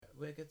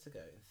we're good to go.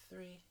 In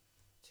 3,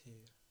 2.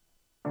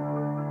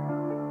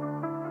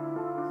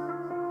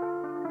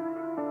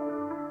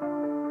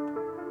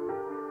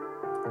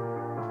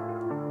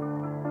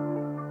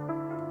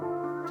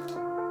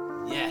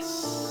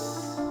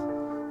 Yes,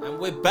 and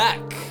we're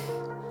back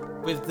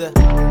with the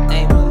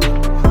Aim a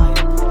Little Higher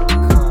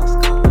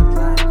podcast coming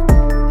live.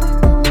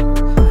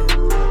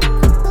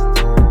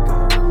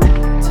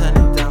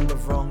 Turning down the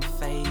wrong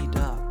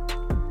fader.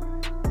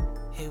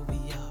 Here we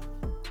are,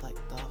 like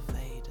Darth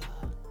Vader.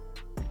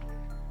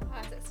 I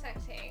was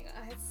expecting,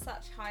 I had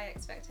such high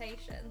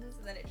expectations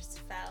and then it just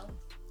fell.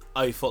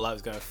 Oh, you thought that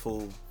was going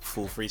full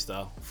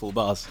freestyle, full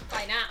bars?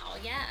 By now,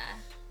 yeah.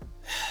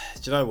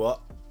 Do you know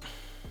what?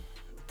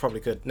 Probably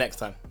could. Next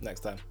time.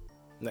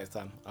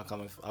 I'll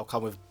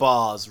come with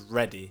bars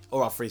ready,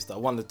 or I'll freestyle.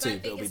 One of the two, Don't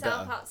but it'll beat be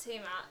yourself better. up too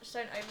much.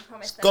 Don't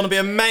overpromise. It's gonna be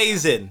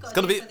amazing. It's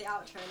gonna be. For the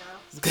outro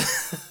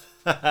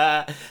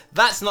now.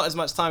 That's not as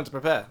much time to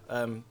prepare,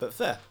 but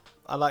fair.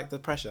 I like the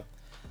pressure.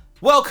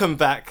 Welcome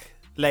back,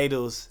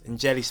 ladles and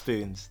jelly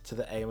spoons, to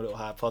the Aim a Little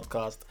Higher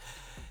podcast.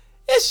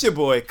 It's your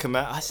boy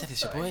Kamal. I said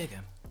it's your boy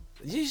again.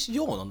 You just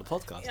yawn on the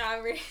podcast. Yeah,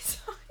 I'm really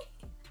sorry.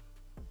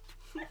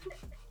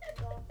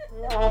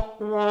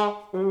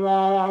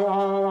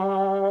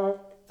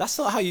 That's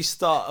not how you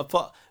start a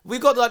pod. We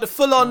got like the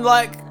full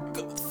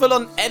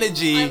on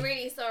energy. I'm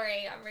really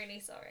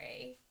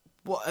sorry.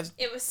 What?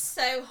 It was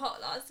so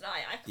hot last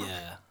night. I can't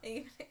Yeah.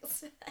 even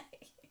explain.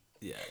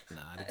 Yeah,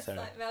 nah, I did It's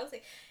terrible. like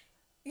melting.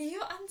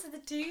 You're under the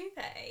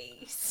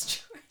duvet.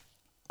 Straight.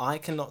 I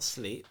cannot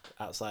sleep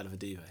outside of a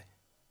duvet.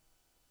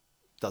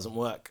 Doesn't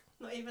work.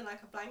 Not even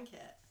like a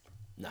blanket.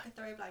 No. Like a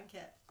throw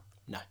blanket.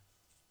 No.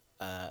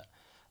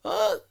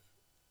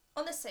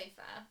 On the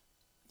sofa.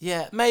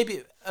 Yeah,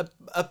 maybe.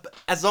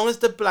 As long as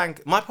the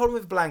blanket. My problem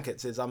with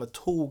blankets is I'm a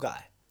tall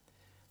guy.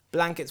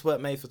 Blankets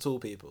weren't made for tall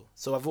people,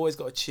 so I've always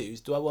got to choose.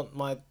 Do I want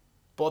my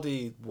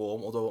body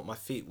warm or do I want my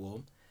feet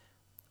warm?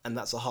 And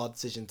that's a hard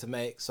decision to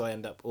make, so I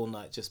end up all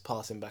night just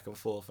passing back and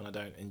forth, and I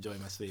don't enjoy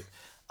my sleep.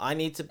 I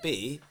need to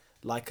be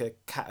like a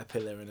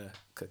caterpillar in a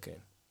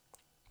cocoon.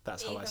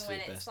 That's how I sleep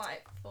Even when it's best.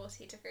 like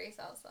 40 degrees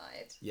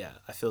outside. Yeah,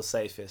 I feel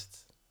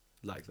safest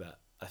like that.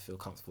 I feel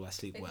comfortable. I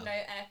sleep With well. no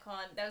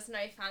aircon. There was no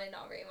fan in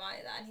our room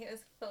either, and he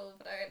was full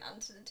blown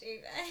under the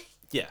duvet.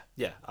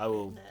 Yeah. I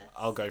will. Goodness.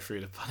 I'll go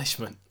through the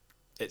punishment.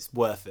 It's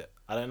worth it.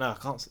 I don't know. I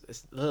can't.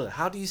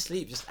 How do you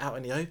sleep just out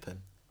in the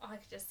open? I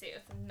could just sit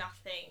with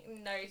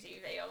nothing, no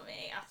duvet on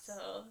me at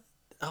all.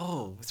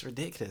 Oh, it's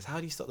ridiculous. How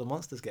do you stop the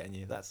monsters getting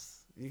you?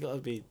 You got to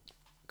be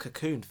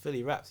cocooned,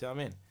 fully wrapped. You know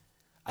what I mean?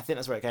 I think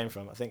that's where it came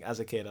from. I think as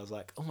a kid, I was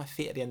like, oh, my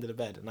feet at the end of the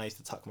bed, and I used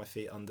to tuck my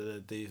feet under the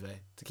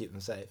duvet to keep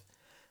them safe.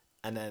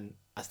 And then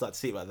I started to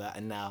sleep like that,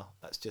 and now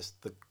that's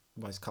just the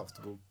most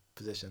comfortable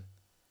position.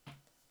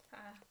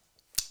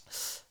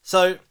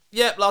 So,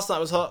 yeah, last night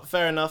was hot.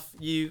 Fair enough.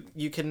 You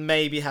can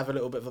maybe have a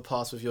little bit of a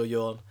pass with your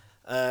yawn.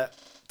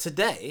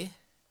 Today,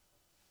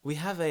 we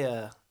have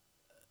our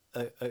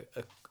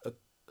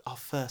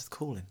first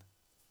call-in.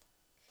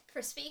 For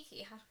a speaker,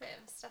 you had a bit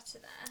of a stutter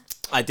there.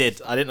 I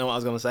did. I didn't know what I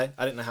was going to say.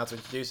 I didn't know how to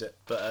introduce it.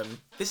 But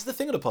this is the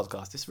thing of the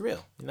podcast. It's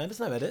real. You know, there's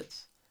no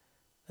edits.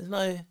 There's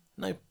no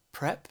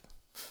prep.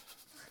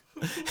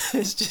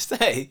 It's just,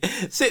 hey,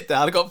 sit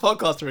down. I've got a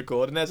podcast to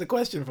record and there's a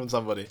question from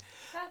somebody.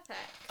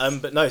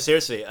 Perfect. But no,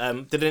 seriously,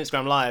 did an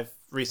Instagram live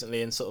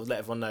recently and sort of let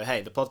everyone know,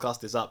 hey, the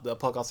podcast is up, the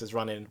podcast is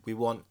running. We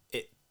want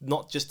it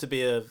not just to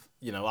be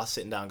us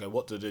sitting down and go,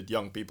 what do the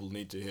young people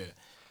need to hear?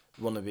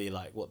 We want to be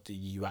like, what do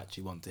you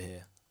actually want to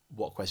hear?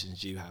 What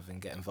questions do you have,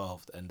 and get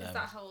involved? And Is that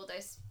how all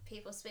those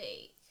people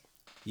speak?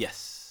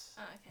 yes.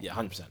 Oh, okay. Yeah,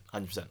 100%.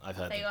 I've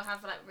heard So them. you'll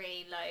have like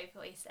really low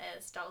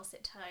voices,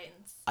 dulcet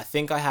tones. I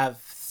think I have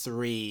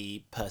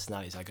 3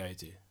 personalities I go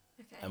to,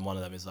 Okay. and one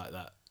of them is like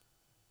that.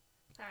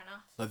 Fair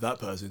enough. Like that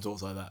person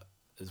talks like that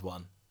is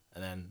one,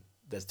 and then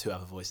there's 2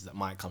 other voices that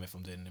might come if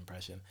I'm doing an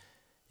impression.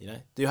 You know,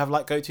 do you have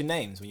like go-to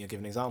names when you're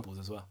giving examples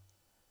as well?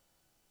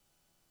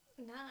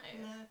 No.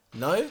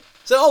 No.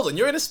 So hold on,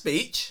 you're in a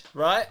speech,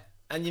 right?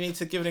 And you need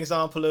to give an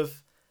example of,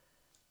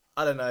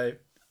 I don't know,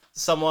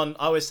 someone.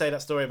 I always say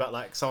that story about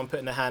like someone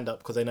putting their hand up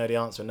because they know the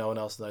answer and no one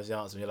else knows the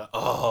answer, and you're like,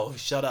 oh,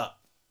 shut up.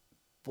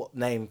 What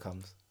name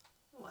comes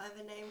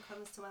Whatever name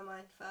comes to my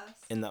mind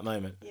first. in that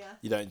moment? Yeah.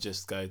 You don't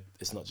just go.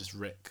 It's not just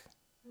Rick.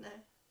 No.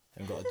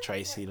 And got a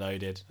Tracy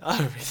loaded.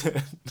 Oh,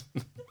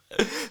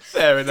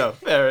 fair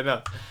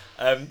enough.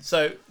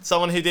 So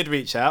someone who did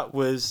reach out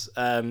was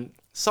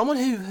someone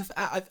who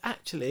I've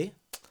actually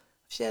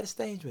shared a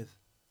stage with.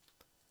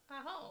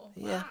 Oh,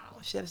 Yeah, wow.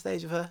 I shared a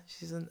stage with her.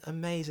 She's an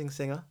amazing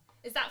singer.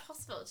 Is that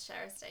possible to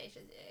share a stage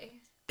with you?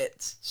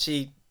 It's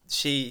she.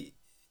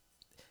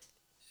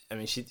 I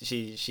mean,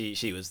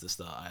 she was the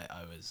star.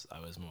 I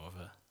was more of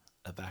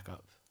a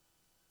backup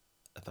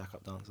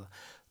dancer,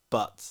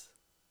 but.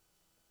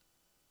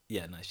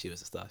 Yeah, no, she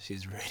was a star.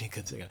 She's a really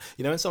good singer.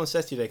 You know when someone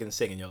says to you they can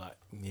sing and you're like,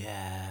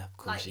 yeah, of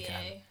course Like you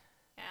can.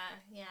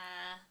 Yeah.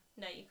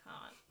 No, you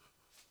can't.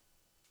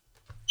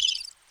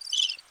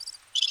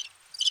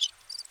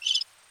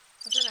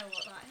 I don't know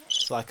what that is.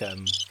 It's like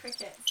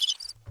Crickets.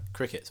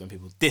 crickets when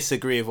people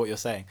disagree with what you're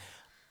saying.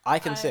 I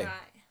can sing.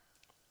 Right.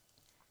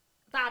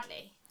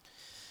 Badly.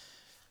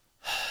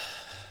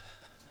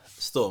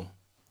 Storm,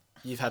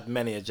 you've had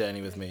many a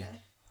journey with me Okay.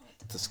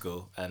 to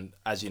school, and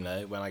as you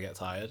know, when I get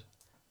tired,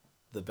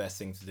 the best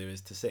thing to do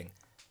is to sing.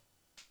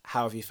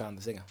 How have you found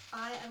the singer?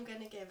 I am going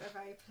to give a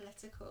very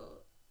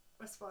political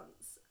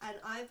response, and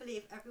I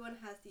believe everyone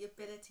has the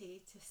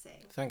ability to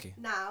sing. Thank you.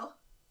 Now,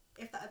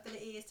 if that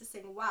ability is to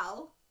sing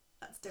well,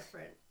 that's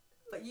different.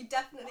 But you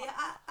definitely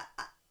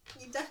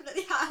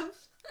have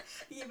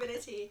the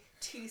ability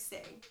to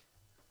sing.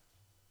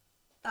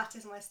 That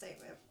is my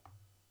statement.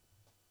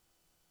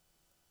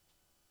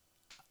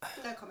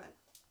 No comment.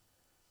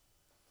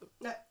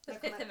 No The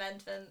Fifth comment.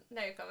 Amendment,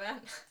 no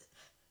comment.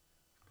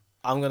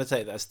 I'm going to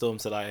take that Storm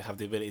said I have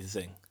the ability to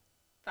sing.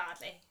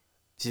 Badly.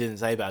 She didn't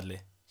say badly.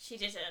 She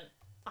didn't.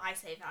 I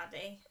say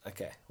badly.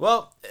 Okay.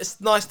 Well,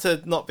 it's nice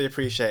to not be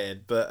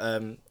appreciated, but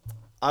I'm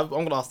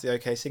going to ask the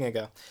OK Singer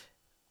girl.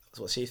 That's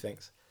what she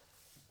thinks.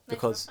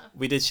 Because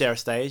we did share a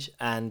stage,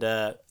 and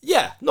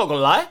yeah, not going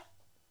to lie,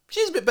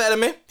 she's a bit better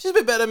than me. A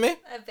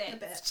bit. A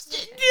bit.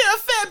 Yeah,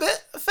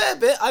 a fair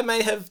bit. I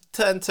may have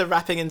turned to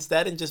rapping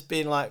instead and just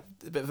being like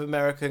a bit of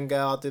American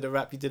girl. I did a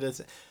rap, you did a...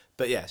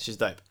 But yeah, she's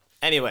dope.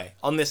 Anyway,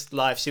 on this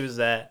live, she was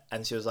there,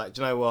 and she was like,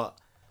 do you know what?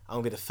 I'm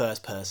going to be the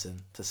first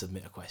person to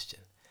submit a question.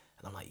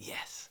 And I'm like,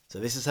 yes. So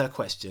this is her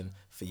question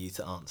for you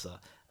to answer.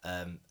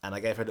 And I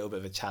gave her a little bit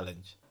of a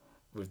challenge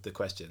with the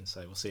question,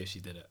 so we'll see if she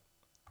did it.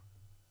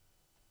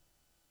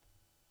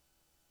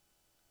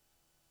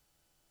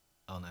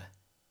 Oh, no.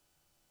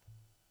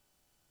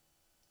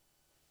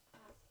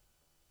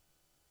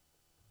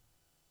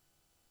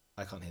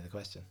 I can't hear the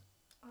question.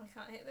 I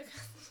can't hit the...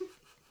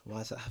 Why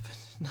has that happened?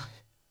 No.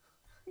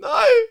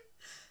 No!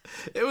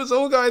 It was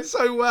all going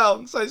so well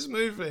and so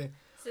smoothly.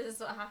 So this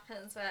is what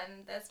happens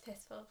when there's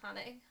piss-full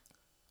planning.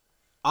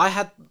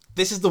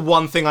 This is the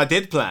one thing I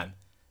did plan.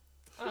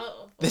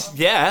 Oh.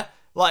 Yeah.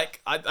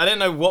 Like, I didn't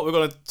know what we're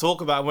going to talk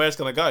about and where it's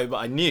going to go, but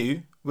I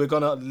knew we're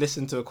going to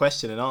listen to a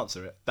question and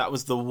answer it. That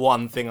was the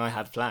one thing I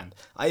had planned.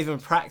 I even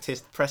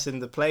practiced pressing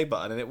the play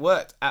button and it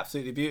worked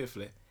absolutely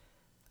beautifully.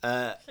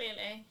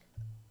 Clearly.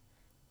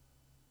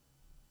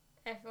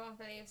 Everyone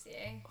believes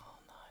you.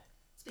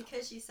 It's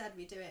because you said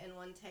we do it in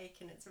one take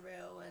and it's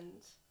real, and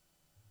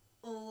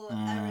all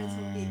errors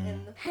will be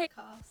in the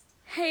podcast.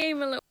 Hey,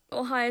 my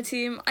little hire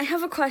team. I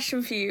have a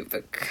question for you,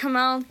 but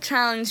Kamal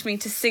challenged me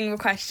to sing the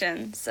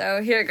question,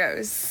 so here it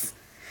goes.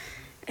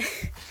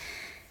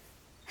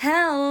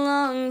 How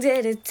long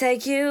did it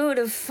take you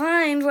to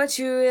find what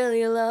you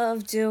really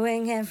love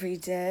doing every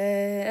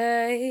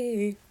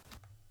day?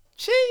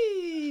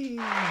 Cheese!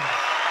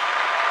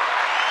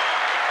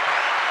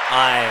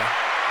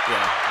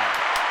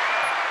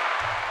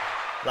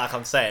 Like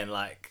I'm saying,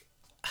 like...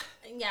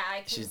 Yeah, I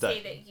can She's see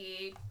dope. that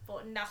you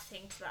brought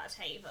nothing to that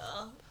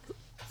table.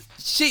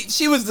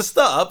 She was the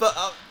star, but,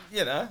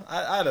 you know,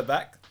 I had her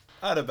back.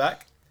 At the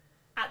very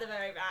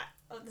back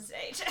of the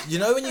stage. You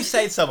know when you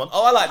say to someone,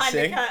 oh, I like to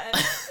Behind the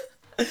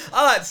sing. curtain.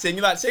 I like to sing,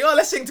 you like to sing. Oh,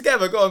 let's sing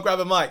together. Go on, grab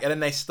a mic. And then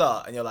they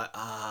start, and you're like,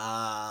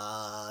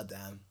 ah,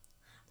 damn.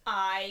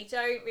 I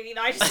don't really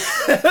like to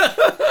sing.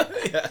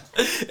 Yeah.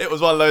 It was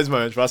one of those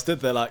moments where I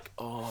stood there like,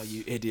 oh,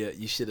 you idiot.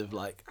 You should have,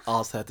 like,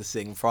 asked her to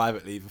sing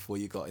privately before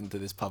you got into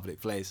this public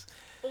place.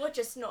 Or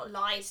just not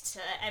lied to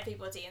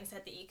everybody and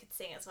said that you could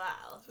sing as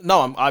well.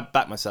 No, I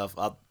back myself.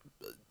 I'll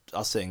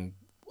sing.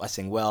 I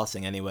sing well,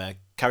 sing anywhere.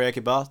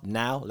 Karaoke bar,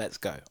 now, let's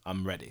go.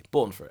 I'm ready.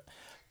 Born for it.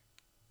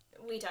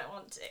 We don't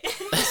want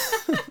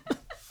to.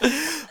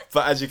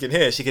 But as you can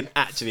hear, she can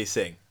actually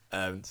sing.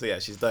 So yeah,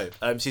 she's dope.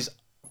 She's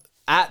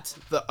at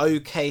the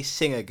OK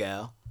Singer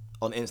Girl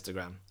on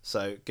Instagram.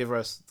 So give her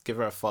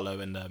a follow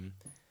and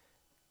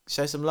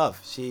show some love.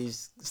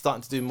 She's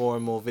starting to do more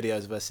and more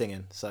videos of her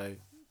singing. So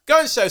go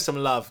and show some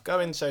love. Go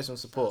and show some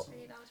support. That's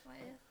really loud to my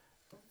ear.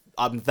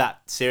 I'm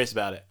that serious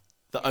about it.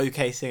 The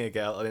OK Singer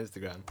Girl on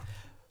Instagram.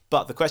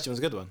 But the question was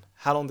a good one.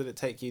 How long did it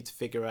take you to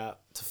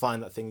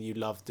find that thing you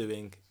love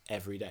doing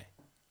every day?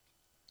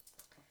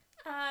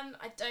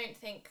 I don't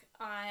think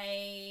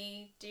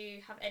I do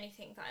have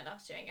anything that I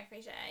love doing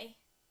every day.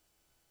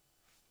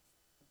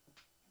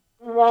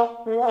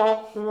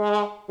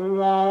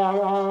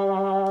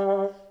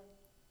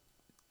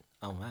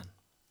 Oh man.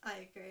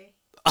 I agree.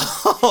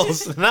 Oh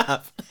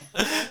snap.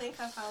 I don't think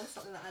I found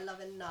something that I love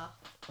enough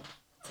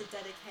to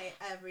dedicate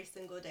every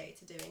single day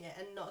to doing it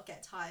and not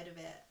get tired of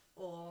it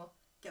or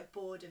get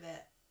bored of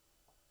it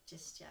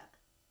just yet.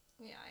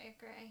 Yeah, I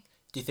agree.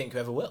 Do you think you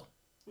ever will?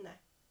 No.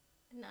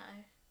 No.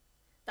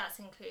 That's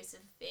inclusive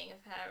of being a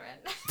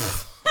parent.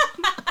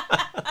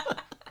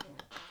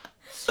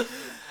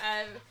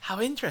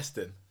 How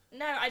interesting.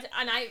 No,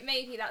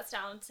 maybe that's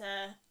down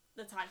to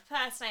the type of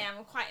person I am.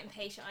 I'm quite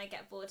impatient. I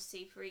get bored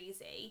super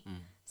easy.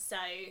 So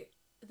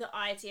the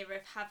idea of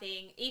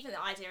even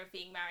the idea of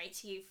being married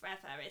to you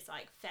forever is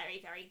like very,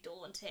 very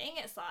daunting.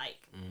 It's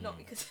like not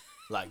because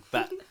Like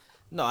that.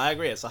 No, I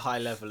agree. It's a high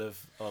level of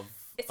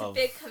it's a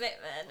big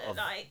commitment and of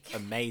like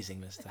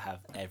amazingness to have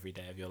every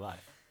day of your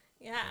life.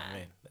 yeah. You know what I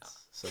mean?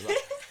 It's a lot.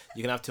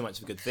 you can have too much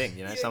of a good thing,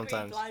 you know. You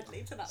Sometimes, agree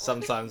blindly to that one.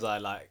 sometimes I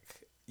like,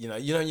 you know,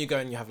 when you go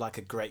and you have like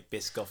a great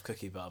Biscoff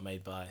cookie bar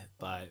made by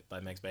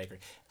Meg's Bakery,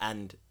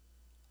 and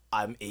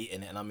I'm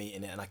eating it and I'm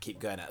eating it and I keep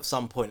going. At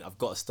some point, I've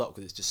got to stop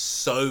because it's just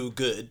so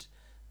good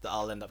that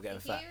I'll end up getting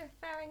Are fat. you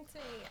referring to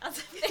me as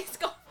a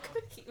Biscoff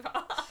cookie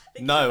bar?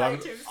 No,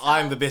 Back to himself.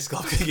 I'm the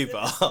Biscoff cookie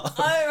bar.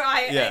 Oh,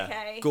 right, Yeah,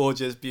 okay.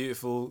 gorgeous,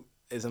 beautiful,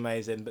 is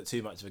amazing, but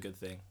too much of a good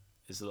thing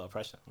is a lot of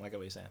pressure. I get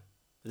what you're saying.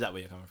 Is that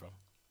where you're coming from?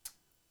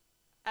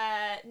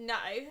 No.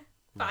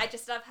 But I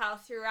just love how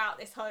throughout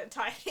this whole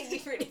entire thing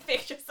you've really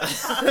picked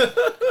yourself up.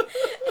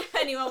 If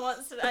anyone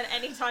wants to learn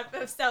any type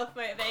of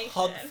self-motivation.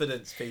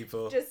 Confidence,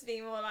 people. Just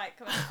be more like,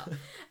 come on.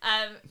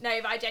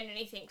 No, but I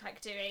genuinely think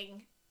like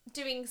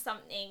doing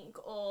something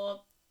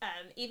or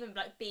even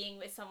like being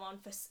with someone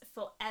for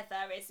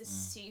forever is a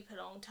super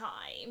long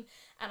time.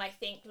 And I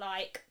think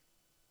like,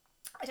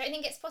 I don't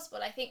think it's possible.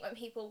 I think when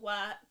people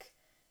work,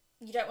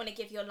 you don't want to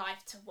give your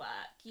life to work.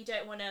 You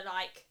don't want to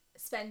like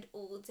spend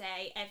all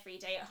day, every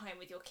day at home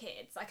with your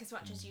kids. Like as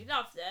much as you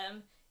love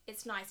them,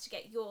 it's nice to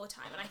get your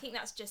time. And I think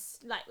that's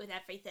just like with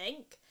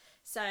everything.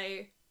 So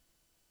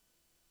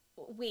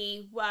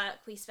we work,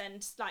 we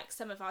spend like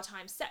some of our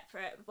time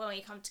separate. When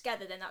we come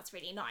together, then that's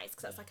really nice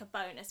because that's like a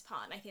bonus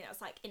part. And I think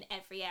that's like in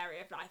every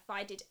area of life. If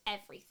I did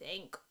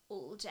everything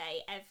all day,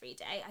 every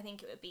day, I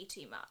think it would be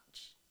too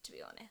much, to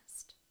be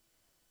honest.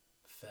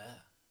 Fair.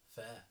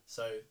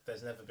 So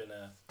there's never been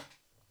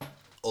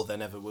or there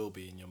never will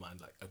be in your mind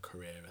like a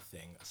career, a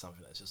thing, or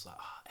something that's just like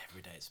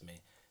every day it's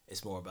me.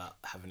 It's more about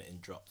having it in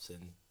drops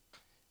and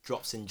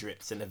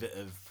drips and a bit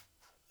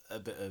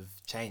of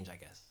change, I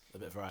guess, a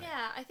bit of variety.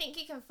 Yeah, I think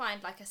you can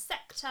find like a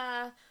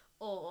sector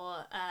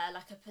or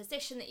like a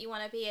position that you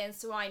want to be in.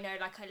 So I know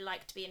like I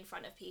like to be in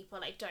front of people.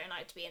 I don't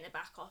like to be in the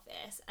back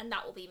office, and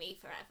that will be me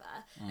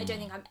forever. I don't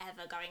think I'm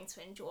ever going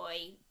to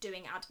enjoy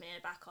doing admin in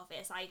a back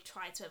office. I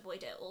try to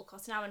avoid it at all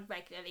costs now and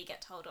regularly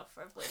get told off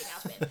for avoiding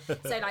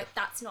admin. So like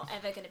that's not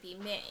ever going to be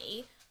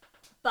me.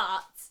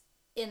 But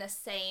in the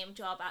same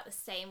job at the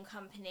same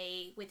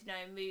company with no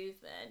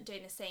movement,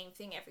 doing the same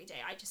thing every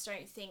day, I just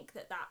don't think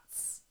that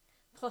that's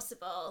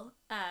possible.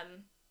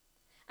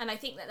 And I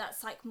think that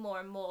that's like more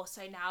and more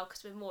so now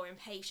because we're more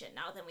impatient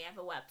now than we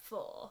ever were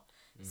before.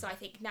 So I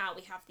think now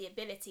we have the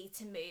ability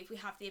to move. We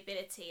have the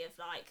ability of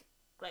like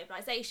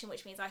globalization,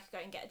 which means I could go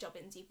and get a job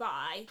in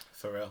Dubai.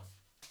 For real.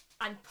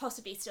 And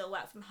possibly still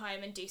work from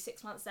home and do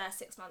 6 months there,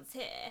 6 months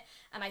here.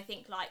 And I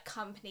think like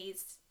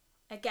companies,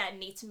 again,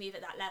 need to move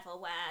at that level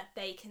where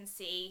they can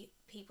see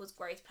people's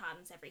growth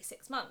plans every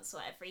 6 months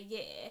or every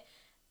year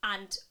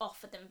and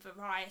offer them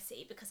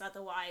variety, because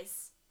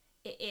otherwise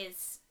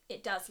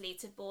it does lead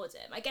to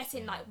boredom. I guess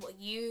in like what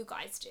you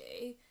guys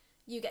do,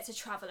 you get to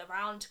travel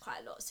around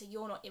quite a lot, so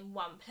you're not in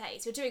one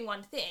place. You're doing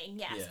one thing,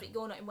 yes, but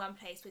you're not in one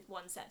place with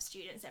one set of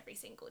students every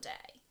single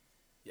day.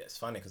 Yeah, it's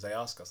funny because they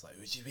ask us like,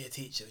 would you be a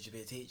teacher? Would you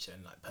be a teacher?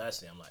 And like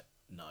personally, I'm like,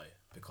 no,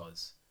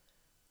 because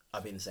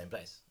I've been in the same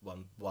place,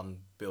 one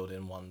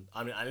building, one.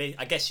 I mean,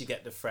 I guess you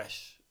get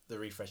the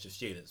refresh of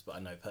students, but I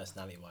know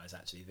personality wise,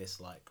 actually, this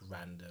like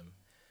random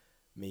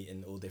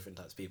meeting all different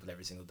types of people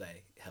every single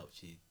day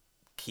helps you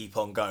keep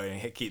on going.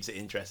 It keeps it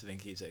interesting and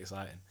keeps it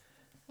exciting.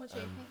 What do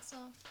you think, so?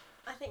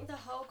 I think the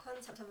whole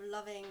concept of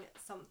loving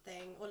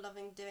something or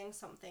loving doing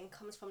something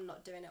comes from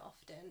not doing it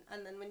often,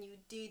 and then when you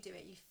do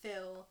it, you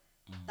feel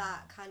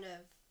that kind of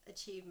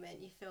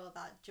achievement, you feel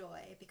that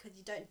joy because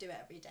you don't do it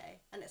every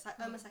day, and it's like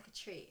almost like a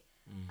treat.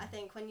 I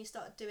think when you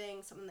start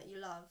doing something that you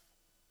love,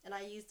 and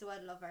I use the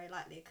word love very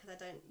lightly because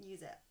I don't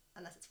use it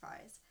unless it's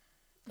fries,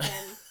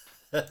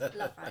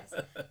 love fries,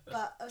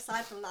 but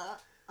aside from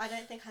that, I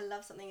don't think I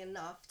love something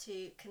enough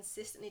to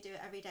consistently do it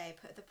every day,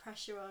 put the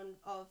pressure on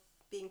of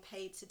being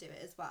paid to do it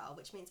as well,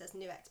 which means there's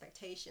new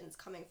expectations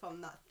coming from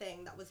that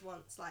thing that was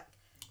once like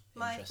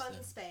my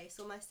fun space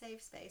or my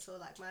safe space or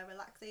like my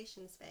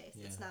relaxation space.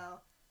 It's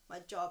now my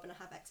job, and I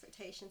have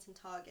expectations and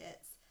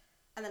targets,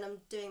 and then I'm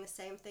doing the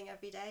same thing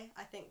every day.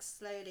 I think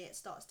slowly it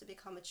starts to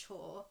become a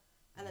chore,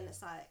 and then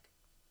it's like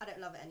I don't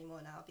love it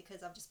anymore now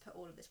because I've just put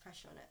all of this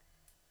pressure on it.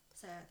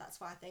 So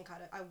that's why I think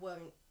I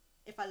won't,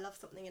 if I love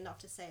something enough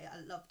to say I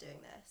love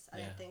doing this, I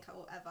don't think I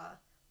will ever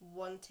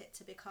want it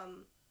to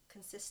become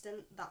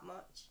consistent that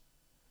much.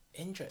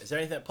 Interesting. Is there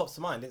anything that pops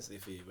to mind instantly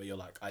for you where you're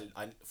like, I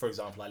for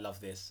example, I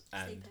love this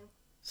and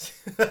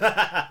Sleeping.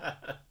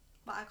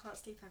 But I can't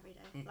sleep every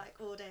day, like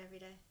all day, every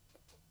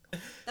day.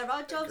 There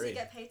are jobs you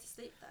get paid to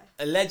sleep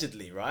though.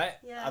 Allegedly, right?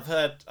 Yeah.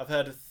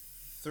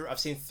 I've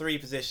seen 3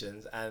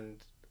 positions, and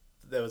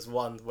there was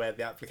one where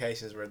the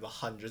applications were in the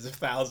hundreds of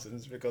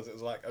thousands because it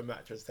was like a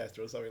mattress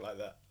tester or something like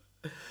that.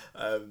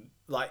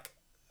 Like,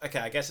 okay,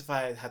 I guess if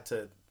I had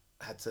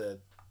to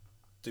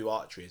do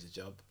archery as a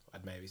job,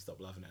 I'd maybe stop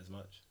loving it as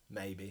much.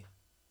 Maybe.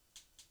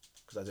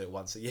 Because I do it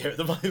once a year at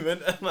the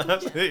moment, and I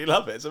absolutely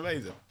love it. It's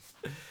amazing.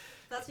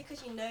 That's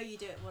because you know you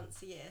do it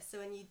once a year. So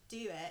when you do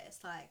it,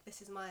 it's like this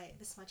is my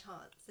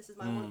chance. This is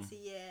my once a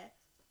year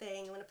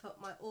thing. I'm gonna put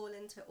my all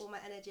into it, all my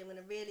energy. I'm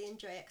gonna really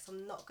enjoy it because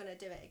I'm not gonna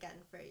do it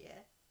again for a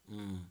year.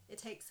 It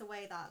takes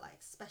away that like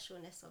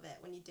specialness of it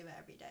when you do it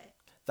every day.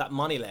 that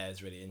money layer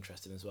is really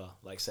interesting as well.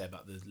 Like say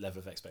about the level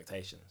of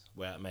expectations,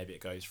 where maybe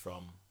it goes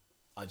from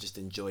I just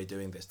enjoy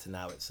doing this to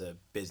now it's a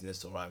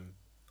business, or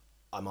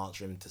I'm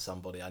answering to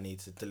somebody. I need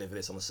to deliver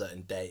this on a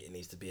certain date. It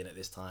needs to be in at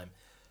this time,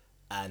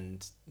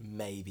 and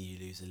maybe you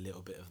lose a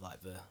little bit of like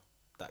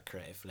that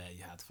creative flair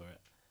you had for it.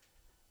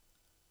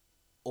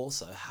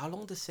 Also, how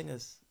long do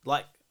singers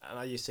like? And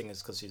I use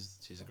singers because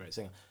she's a great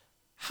singer.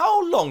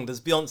 How long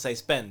does Beyonce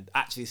spend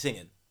actually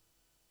singing?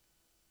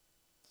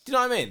 Do you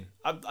know what I mean?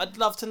 I'd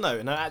love to know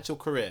in her actual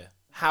career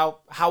how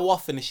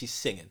often is she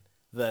singing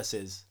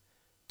versus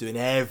doing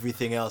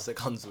everything else that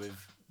comes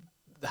with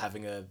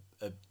having a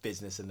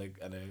business and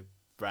a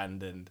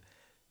brand. And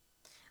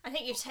I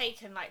think you've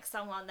taken like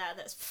someone there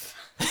that's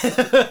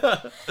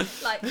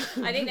like,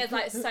 I think there's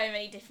like so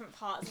many different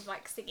parts of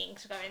like singing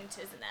to go into,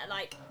 isn't there?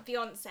 Like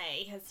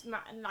Beyonce has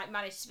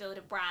managed to build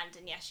a brand,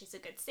 and yes, she's a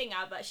good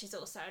singer, but she's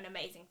also an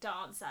amazing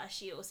dancer.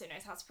 She also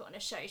knows how to put on a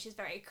show. She's a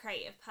very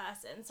creative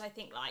person. So I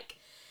think like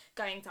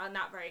going down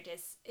that road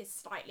is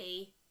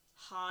slightly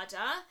harder.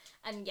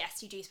 And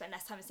yes, you do spend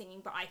less time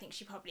singing, but I think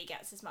she probably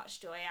gets as much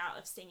joy out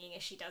of singing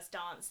as she does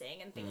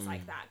dancing and things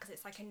like that, because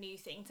it's like a new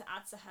thing to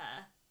add to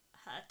her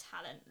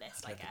talent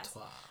list, I guess.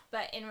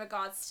 But in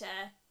regards to,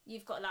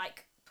 you've got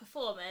like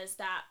performers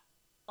that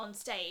on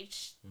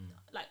stage,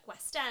 like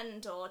West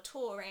End or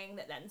touring,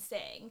 that then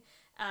sing,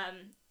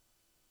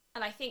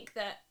 and I think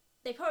that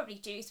they probably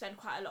do spend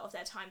quite a lot of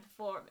their time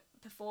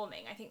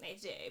performing. I think they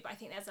do, but I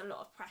think there's a lot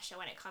of pressure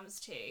when it comes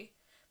to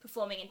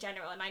performing in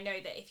general, and I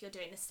know that if you're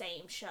doing the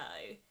same show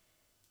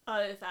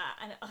over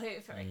and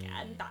over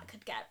again, that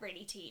could get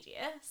really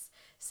tedious.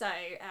 So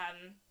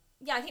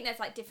yeah, I think there's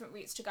like different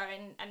routes to go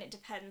in, and it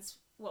depends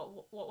what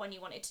one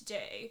you wanted to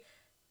do.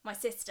 My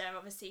sister,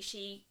 obviously,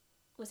 she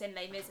was in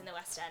Les Mis in the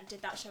West End,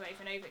 did that show over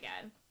and over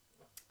again,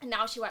 and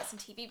now she works in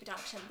TV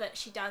production, but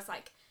she does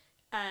like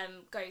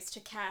goes to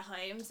care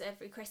homes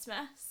every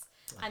Christmas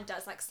and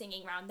does like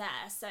singing around there.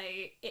 So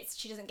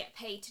she doesn't get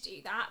paid to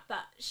do that,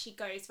 but she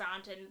goes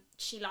around and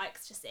she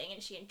likes to sing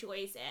and she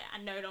enjoys it,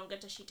 and no longer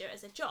does she do it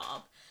as a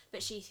job,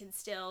 but she can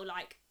still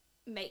like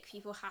make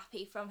people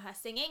happy from her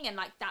singing, and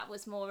like that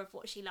was more of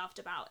what she loved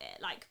about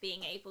it, like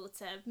being able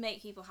to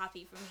make people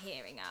happy from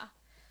hearing her.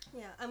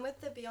 Yeah, and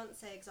with the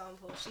Beyonce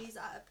example, she's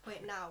at a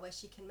point now where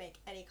she can make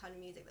any kind of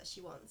music that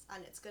she wants,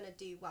 and it's going to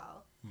do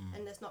well.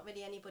 And there's not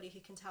really anybody who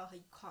can tell her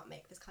you can't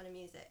make this kind of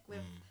music. With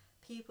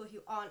people who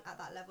aren't at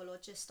that level or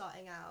just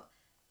starting out,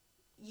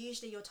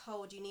 usually you're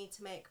told you need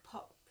to make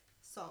pop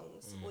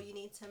songs, or you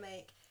need to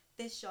make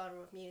this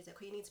genre of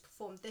music, or you need to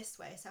perform this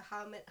way. So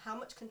how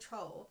much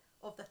control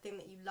of the thing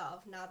that you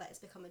love, now that it's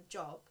become a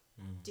job,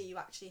 do you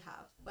actually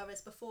have?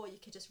 Whereas before you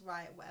could just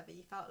write whatever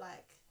you felt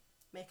like,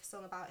 make a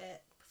song about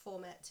it,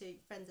 perform it to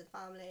friends and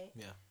family,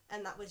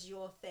 and that was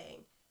your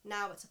thing.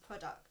 Now it's a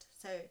product,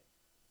 so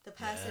the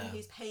person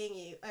who's paying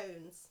you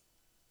owns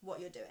what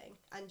you're doing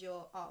and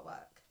your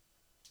artwork.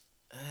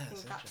 I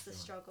think that's the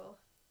struggle.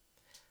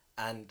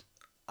 And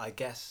I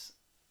guess,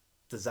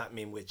 does that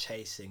mean we're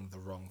chasing the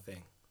wrong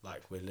thing?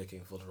 Like we're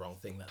looking for the wrong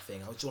thing, that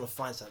thing. I just want to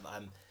find something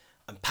that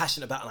I'm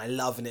passionate about and I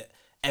love in it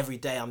every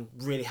day. I'm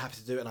really happy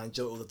to do it and I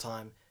enjoy it all the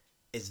time.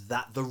 Is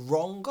that the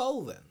wrong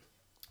goal then?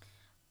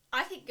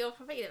 I think you're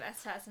probably the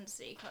best person to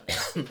speak on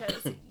this,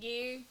 because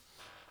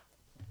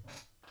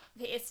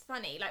it's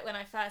funny, like when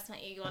I first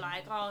met you, you're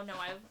like, oh no,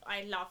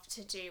 I love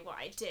to do what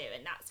I do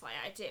and that's why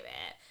I do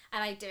it,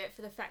 and I do it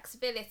for the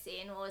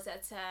flexibility in order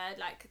to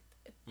like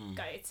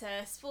go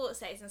to sports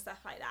days and stuff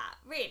like that.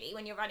 Really,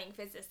 when you're running a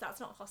business, that's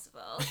not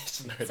possible.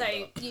 So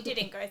you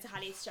didn't go to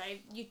Hallie's show,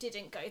 you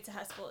didn't go to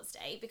her sports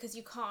day, because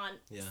you can't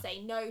say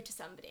no to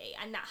somebody,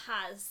 and that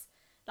has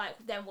like,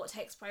 then what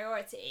takes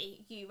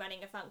priority? You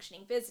running a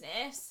functioning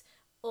business,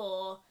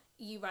 or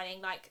you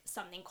running like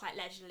something quite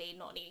leisurely,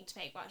 not needing to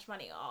make much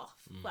money off?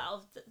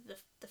 Well,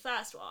 the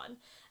first one,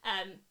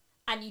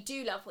 and you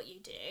do love what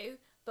you do,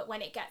 but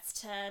when it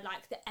gets to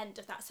like the end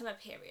of that summer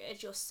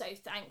period, you're so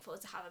thankful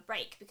to have a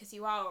break, because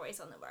you are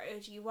always on the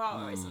road, you are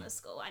always on the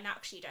school, and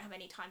actually you don't have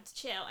any time to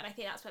chill. And I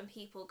think that's when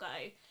people go,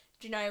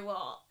 do you know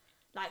what?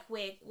 Like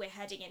we're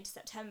heading into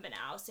September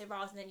now, so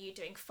rather than you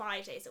doing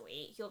 5 days a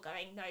week, you're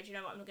going, no, do you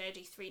know what, I'm going to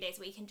do 3 days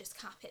a week and just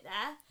cap it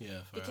there.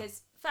 Yeah,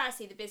 because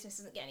firstly, the business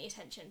doesn't get any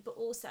attention, but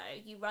also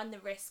you run the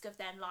risk of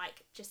then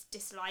like just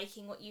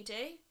disliking what you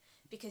do,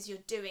 because you're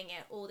doing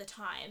it all the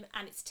time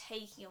and it's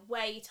taking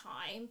away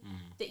time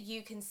that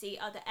you can see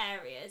other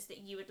areas that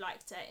you would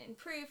like to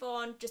improve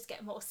on, just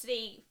get more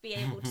sleep, be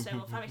able to spend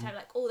more family time,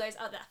 like all those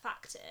other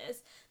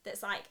factors.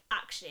 That's like,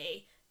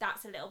 actually,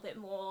 that's a little bit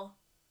more,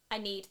 I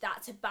need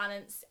that to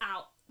balance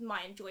out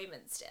my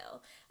enjoyment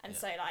still. And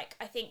so like,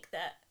 I think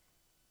that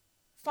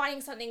finding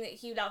something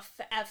that you love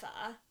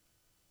forever,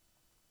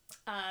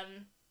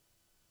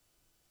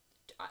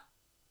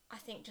 I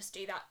think just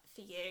do that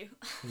for you.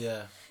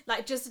 Yeah.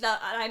 Like just love,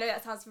 and I know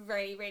that sounds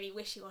really, really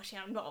wishy-washy.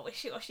 I'm not a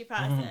wishy-washy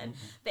person.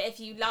 But if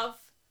you love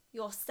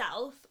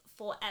yourself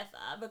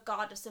forever,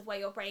 regardless of where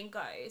your brain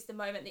goes, the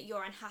moment that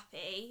you're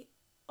unhappy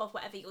of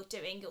whatever you're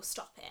doing, you'll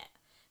stop it.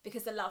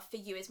 because the love for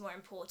you is more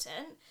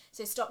important.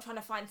 So stop trying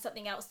to find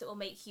something else that will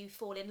make you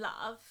fall in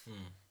love,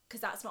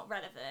 because that's not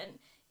relevant.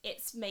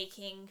 It's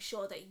making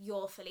sure that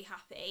you're fully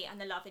happy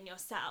and the love in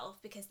yourself,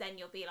 because then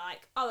you'll be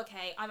like, oh,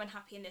 okay, I'm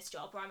unhappy in this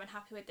job, or I'm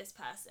unhappy with this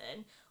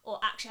person, or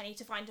actually I need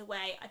to find a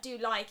way. I do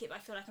like it, but I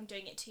feel like I'm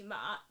doing it too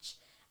much.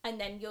 And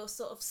then you'll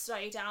sort of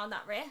slow down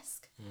that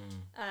risk.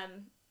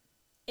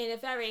 In a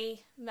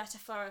very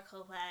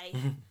metaphorical way,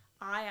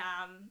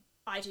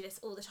 I do this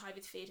all the time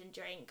with food and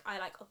drink. I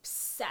like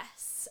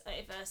obsess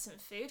over some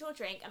food or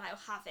drink, and I'll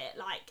have it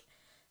like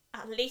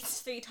at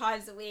least 3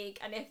 times a week,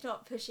 and if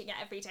not pushing it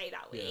every day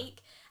that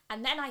week.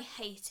 And then I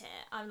hate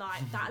it. I'm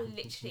like, that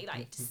literally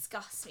like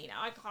disgusts me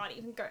now. I can't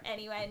even go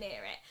anywhere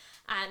near it.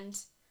 And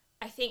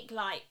I think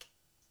like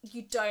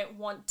you don't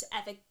want to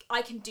ever,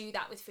 I can do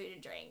that with food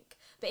and drink,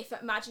 but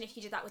imagine if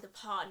you did that with a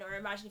partner, or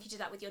imagine if you did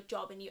that with your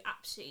job and you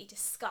absolutely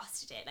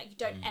disgusted it. Like, you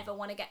don't ever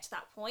want to get to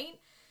that point.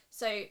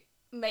 So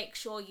make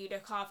sure you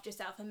look after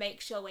yourself, and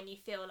make sure when you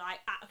feel like,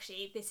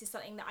 actually, this is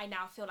something that I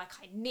now feel like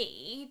I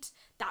need,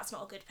 that's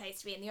not a good place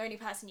to be. And the only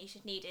person you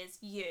should need is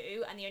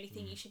you, and the only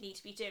thing you should need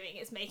to be doing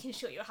is making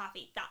sure you're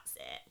happy. That's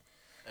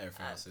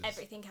it.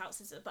 Everything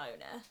else is a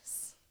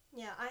bonus.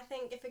 Yeah, I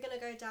think if we're going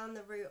to go down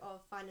the route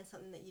of finding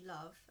something that you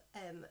love,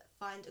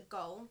 find a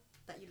goal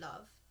that you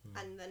love,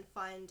 and then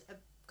find a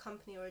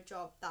company or a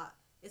job that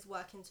is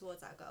working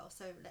towards that goal.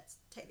 So let's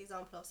take the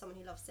example of someone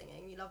who loves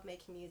singing. You love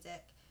making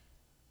music.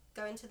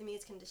 Go into the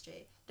music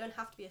industry. You don't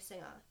have to be a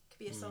singer. You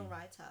can be a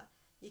songwriter.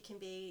 You can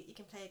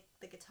play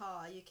the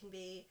guitar. You can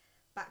be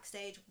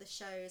backstage with the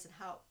shows and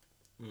help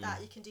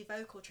that. You can do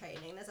vocal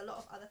training. There's a lot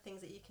of other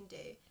things that you can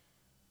do,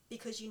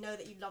 because you know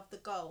that you love the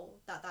goal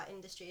that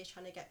industry is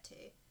trying to get to.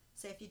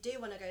 So if you do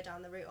want to go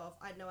down the route of,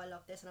 I know I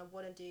love this and I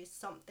want to do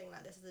something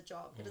like this as a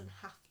job, it doesn't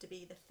have to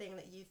be the thing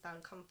that you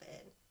found comfort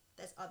in.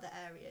 There's other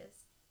areas.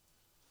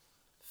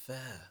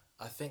 Fair.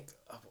 I think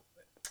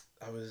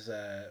I was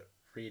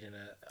reading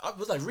it.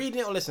 Was I reading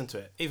it or listening to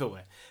it? Either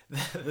way.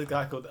 The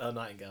guy called Earl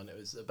Nightingale, and it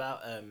was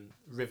about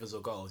rivers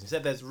or goals. He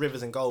said there's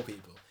rivers and goal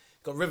people.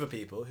 You've got river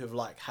people who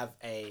have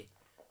a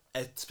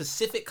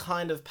specific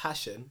kind of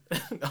passion.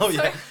 Oh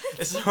yeah,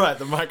 it's alright,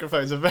 the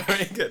microphones are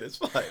very good, it's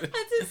fine.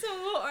 I did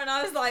some water and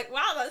I was like,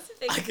 wow, that's a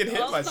big I can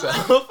hit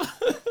myself.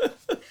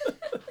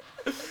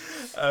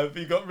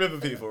 You've got river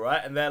people,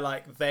 right? And they're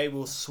like, they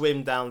will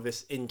swim down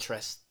this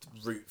interest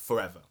route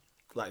forever.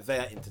 Like, they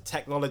are into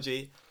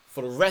technology.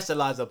 For the rest of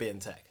their lives, they'll be in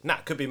tech. Now,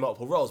 it could be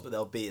multiple roles, but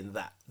they'll be in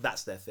that.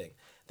 That's their thing.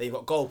 Then you've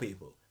got goal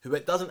people, who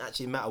it doesn't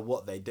actually matter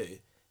what they do.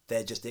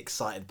 They're just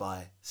excited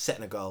by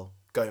setting a goal,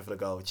 going for the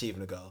goal,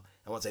 achieving a goal.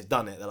 And once they've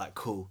done it, they're like,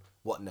 cool,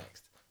 what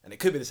next? And it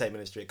could be the same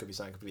industry, it could be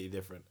something completely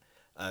different.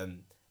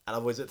 And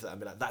I've always looked at that and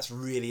been like, that's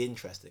really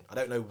interesting. I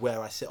don't know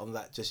where I sit on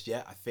that just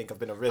yet. I think I've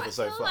been a river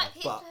so far. I feel like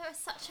people are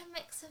such a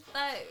mix of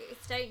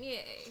both, don't you?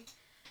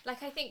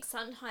 Like, I think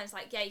sometimes,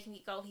 like, yeah, you can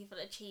be goal people,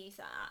 achieve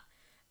that,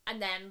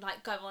 and then,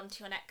 like, go on to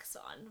your next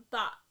one.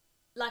 But,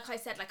 like I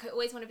said, like, I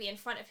always want to be in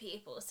front of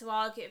people. So,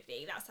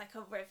 arguably, that's like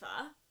a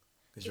river.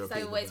 Because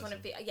I always want to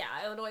be,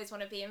 I would always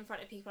want to be in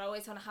front of people. I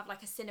always want to have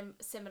like a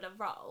similar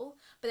role.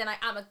 But then I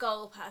am a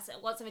goal person.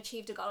 Once I've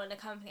achieved a goal in a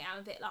company, I'm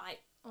a bit like,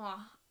 oh,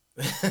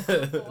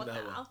 I'm bored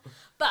now.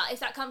 But if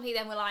that company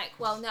then were like,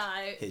 well,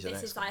 no,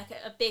 this is like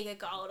a bigger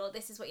goal, or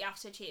this is what you have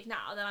to achieve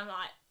now, then I'm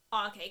like,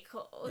 oh, okay,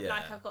 cool. Yeah.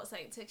 Like, I've got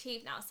something to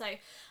achieve now. So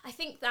I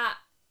think that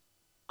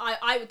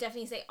I would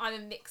definitely say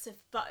I'm a mix of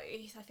both.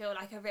 I feel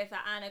like a river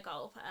and a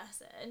goal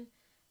person.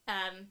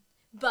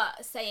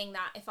 But saying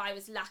that, if I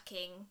was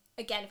lacking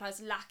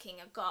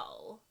a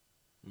goal...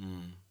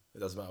 It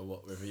doesn't matter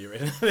what river you're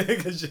in,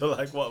 because you're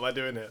like, what am I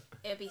doing here?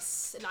 It would be,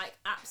 like,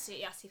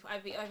 absolutely...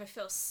 I would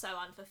feel so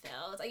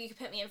unfulfilled. Like, you could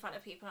put me in front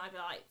of people and I'd be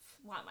like,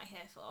 what am I here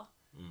for?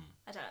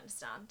 I don't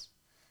understand.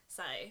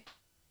 So,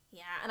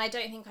 yeah. And I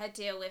don't think I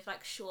deal with,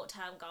 like,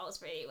 short-term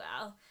goals really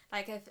well.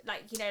 Like, if,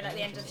 like, you know, like,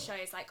 the end of the show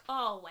is like,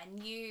 oh,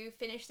 when you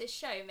finish this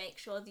show, make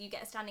sure that you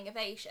get a standing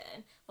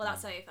ovation. Well,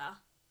 that's over.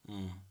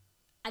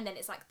 And then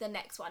it's like the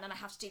next one, and I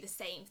have to do the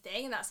same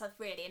thing, and that's like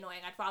really annoying.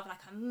 I'd rather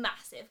like a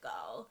massive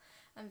goal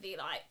and be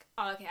like,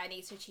 oh, okay, I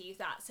need to achieve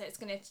that, so it's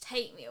going to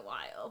take me a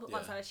while, but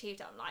once I've achieved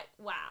it, I'm like,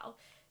 wow.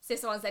 So if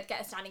someone said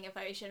get a standing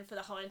ovation for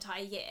the whole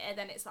entire year,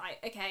 then it's like,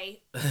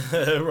 okay,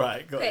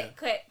 right, got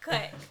quick.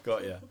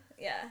 Got ya.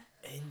 Yeah.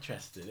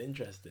 Interesting.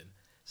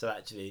 So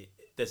actually,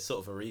 there's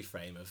sort of a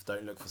reframe of,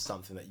 don't look for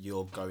something that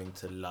you're going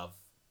to love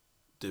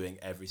doing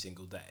every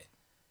single day.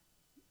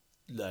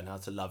 Learn how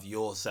to love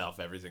yourself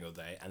every single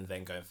day, and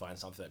then go and find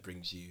something that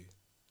brings you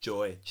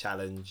joy,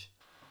 challenge,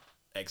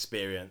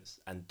 experience,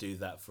 and do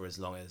that for as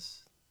long as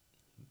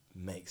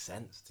makes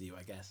sense to you,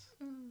 I guess.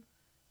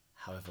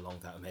 However long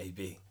that may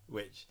be.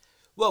 Which,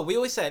 well, we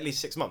always say at least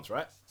 6 months,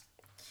 right?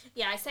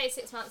 Yeah, I say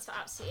 6 months for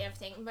absolutely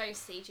everything,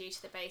 mostly due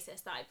to the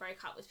basis that I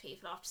broke up with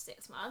people after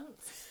 6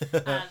 months.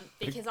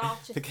 Because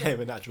after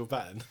became a natural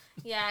pattern.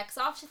 yeah, because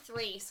after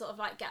 3, sort of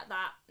like get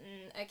that,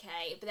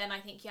 okay, but then I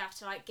think you have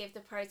to like give the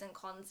pros and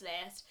cons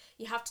list.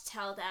 You have to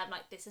tell them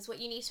like this is what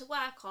you need to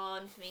work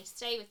on for me to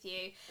stay with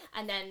you,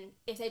 and then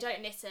if they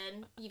don't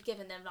listen, you've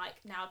given them like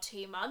now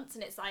 2 months,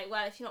 and it's like,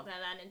 well, if you're not going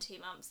to learn in 2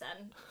 months,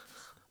 then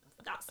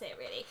that's it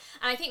really.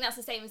 And I think that's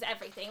the same as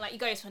everything. Like you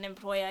go to an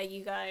employer,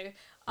 you go,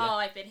 oh,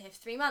 I've been here for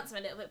 3 months, I'm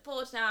a little bit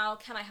bored now,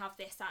 can I have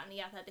this, that and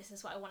the other, this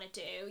is what I want to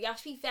do. You have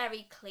to be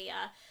very clear.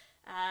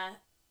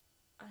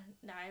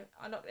 No,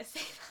 I'm not going to say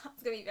that.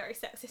 It's going to be very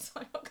sexist, so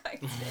I'm not going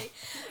to.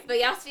 But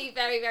you have to be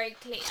very, very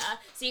clear.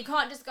 So you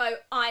can't just go,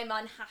 I'm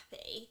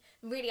unhappy,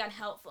 really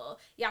unhelpful.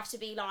 You have to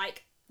be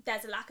like,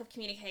 there's a lack of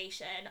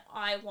communication.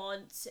 I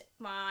want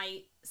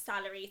my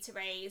salary to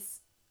raise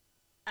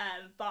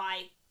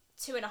by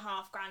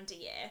 $2,500 a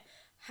year.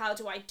 How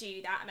do I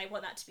do that? And I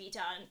want that to be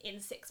done in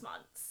 6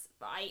 months,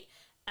 right?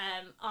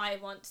 I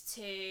want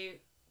to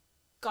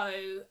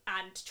go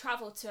and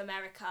travel to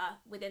America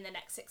within the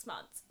next 6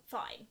 months.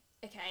 Fine.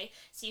 Okay,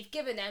 so you've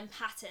given them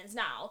patterns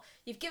now.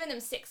 You've given them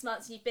 6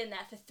 months and you've been there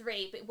for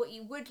 3, but what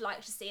you would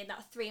like to see in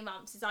that 3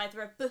 months is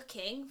either a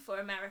booking for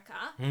America,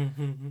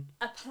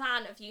 a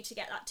plan of you to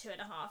get that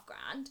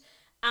 $2,500,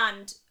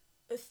 and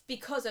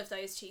because of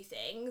those 2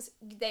 things,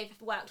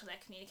 they've worked on their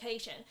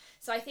communication.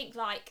 So I think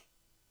like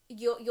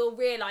you'll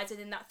realise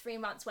within that 3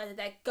 months whether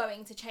they're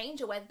going to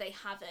change or whether they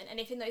haven't. And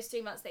if in those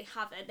 3 months they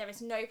haven't, there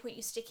is no point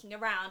you sticking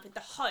around with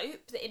the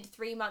hope that in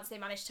 3 months they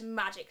manage to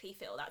magically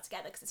fill that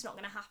together, because it's not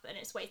going to happen.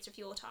 It's a waste of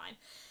your time.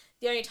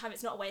 The only time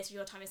it's not a waste of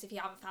your time is if you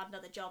haven't found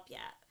another job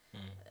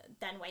yet.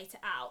 Then wait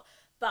it out.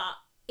 But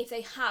if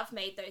they have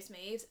made those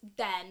moves,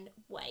 then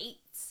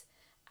wait,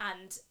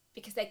 and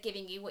because they're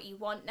giving you what you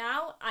want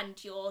now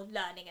and you're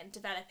learning and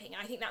developing. And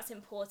I think that's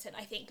important.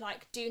 I think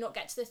like do not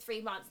get to the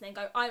 3 months and then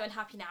go, I'm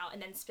unhappy now,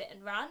 and then split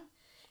and run.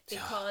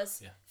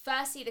 Because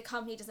firstly, the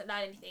company doesn't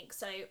learn anything.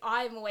 So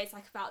I'm always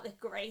like about the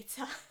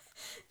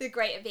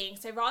greater being.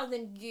 So rather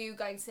than you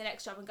going to the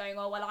next job and going,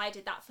 oh, well, I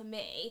did that for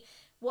me,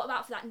 what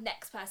about for that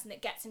next person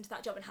that gets into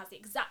that job and has the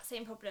exact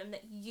same problem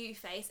that you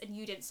face and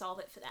you didn't solve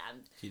it for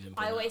them?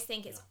 I always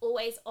think it's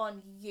always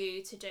on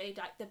you to do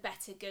like the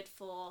better good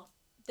for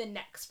the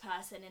next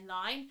person in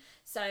line.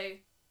 So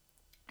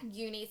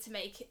you need to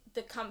make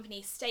the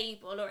company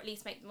stable, or at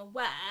least make them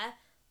aware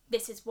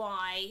this is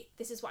why,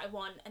 this is what I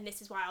want, and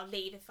this is why I'll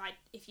leave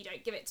if you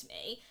don't give it to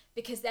me,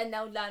 because then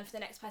they'll learn for the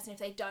next person if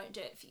they don't do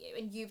it for you,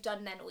 and you've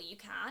done then all you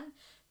can.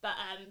 But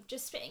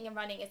just splitting and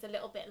running is a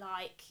little bit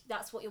like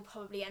that's what you'll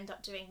probably end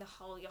up doing your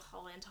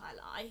whole entire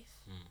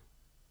life.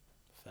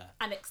 Fair.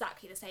 And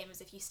exactly the same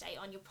as if you stay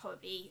on, you'll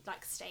probably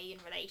like stay in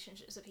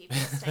relationships with people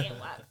that stay in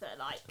work that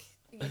like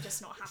you're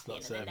just not happy in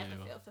and they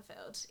never feel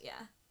fulfilled. Yeah.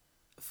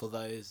 For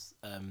those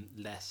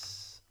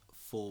less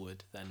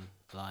forward than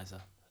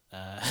Eliza,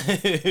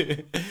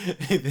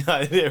 the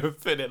idea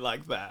of putting it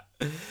like that,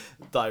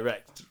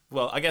 direct.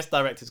 Well, I guess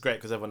direct is great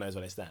because everyone knows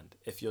where they stand.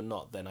 If you're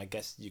not, then I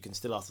guess you can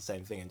still ask the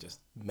same thing and just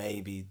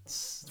maybe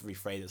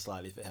rephrase it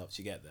slightly if it helps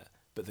you get there.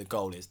 But the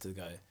goal is to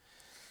go.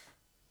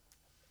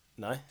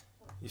 No,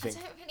 you think?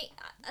 I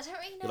don't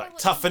really know. You're like,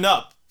 toughen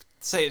up.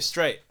 Say it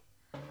straight.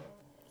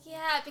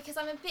 Yeah, because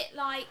I'm a bit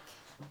like,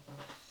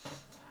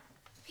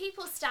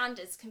 people's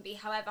standards can be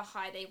however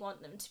high they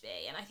want them to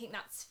be, and I think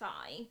that's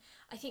fine.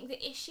 I think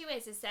the issue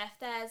is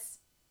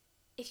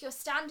if your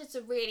standards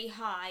are really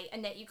high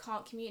and that you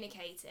can't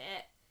communicate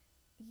it,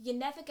 you're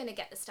never going to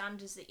get the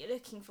standards that you're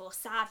looking for,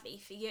 sadly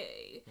for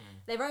you.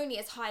 They're only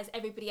as high as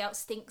everybody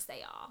else thinks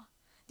they are.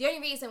 The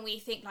only reason we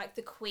think like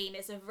the Queen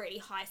is a really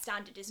high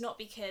standard is not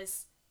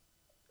because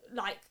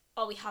like,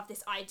 oh, we have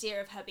this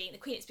idea of her being the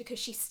Queen. It's because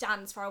she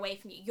stands far away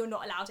from you. You're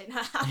not allowed in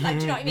her house. Like,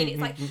 do you know what I mean?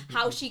 It's like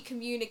how she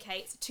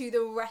communicates to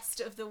the rest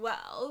of the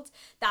world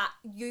that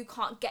you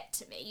can't get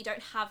to me. You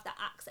don't have that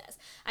access.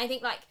 I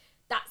think like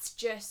that's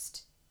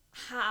just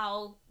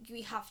how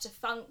we have to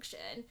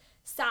function.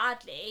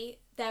 Sadly,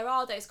 there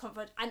are those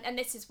and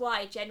this is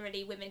why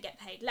generally women get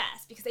paid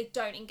less, because they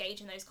don't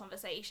engage in those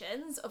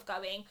conversations of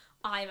going,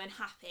 I'm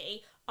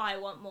unhappy, I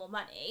want more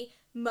money.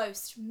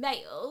 Most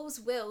males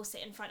will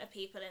sit in front of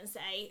people and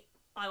say,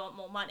 I want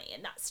more money,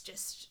 and that's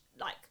just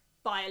like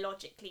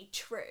biologically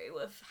true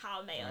of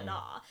how men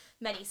are.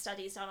 Many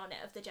studies done on it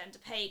of the gender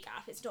pay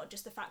gap. It's not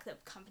just the fact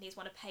that companies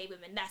want to pay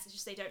women less, it's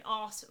just they don't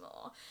ask for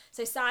more.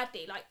 So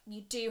sadly, like,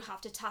 you do have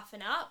to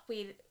toughen up.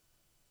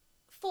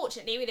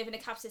 Fortunately, we live in a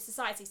capitalist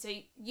society, so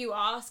you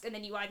ask and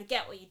then you either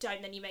get or you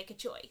don't, then you make a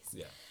choice.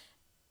 Yeah.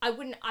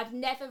 I've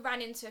never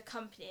ran into a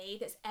company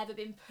that's ever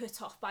been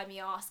put off by me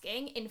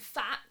asking. In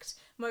fact,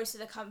 most of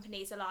the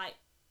companies are like,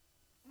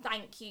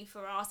 thank you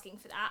for asking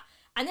for that.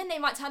 And then they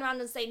might turn around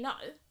and say no.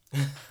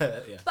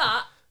 Yeah.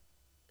 But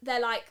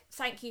they're like,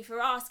 thank you for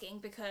asking,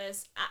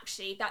 because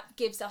actually that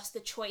gives us the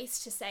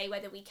choice to say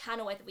whether we can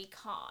or whether we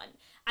can't.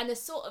 And the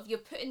sort of, you're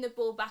putting the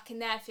ball back in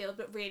their field,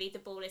 but really the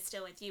ball is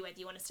still with you, whether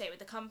you want to stay with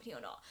the company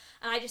or not.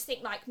 And I just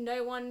think like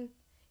no one,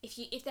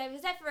 if there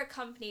was ever a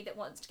company that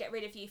wants to get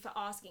rid of you for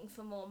asking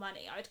for more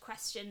money, I would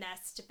question their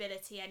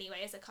stability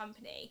anyway as a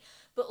company.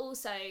 But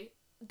also,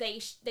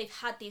 they've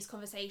had these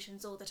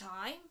conversations all the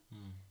time.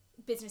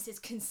 Businesses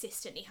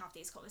consistently have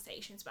these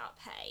conversations about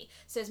pay.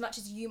 So as much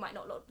as you might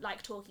not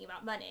like talking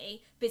about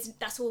money,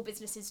 that's all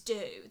businesses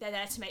do. They're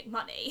there to make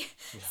money.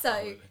 Yeah, So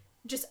really.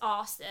 just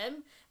ask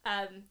them.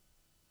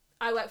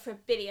 I work for £1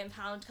 billion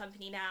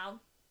company now,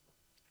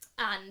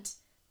 and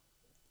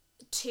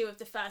 2 of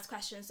the first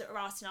questions that were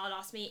asked in our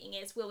last meeting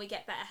is, will we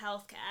get better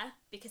healthcare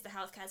because the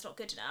healthcare is not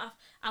good enough,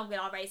 and will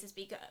our wages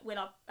be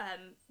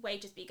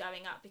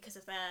going up because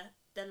of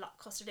the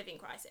cost of living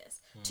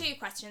crisis? 2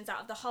 questions out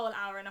of the whole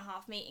hour and a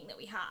half meeting that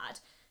we had.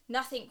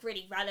 Nothing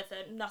really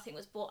relevant, nothing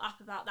was brought up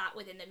about that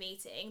within the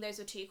meeting. Those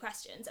were 2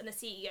 questions, and the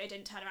CEO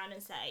didn't turn around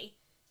and say,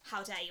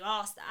 how dare you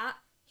ask that?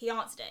 He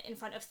answered it in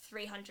front of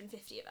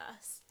 350 of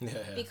us.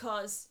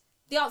 Because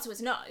the answer was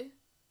no.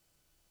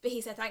 But he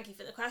said, thank you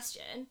for the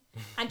question.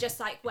 And just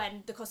like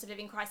when the cost of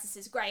living crisis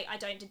is great, I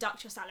don't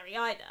deduct your salary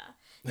either.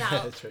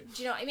 Now, do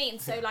you know what I mean?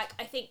 So like,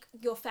 I think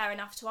you're fair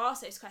enough to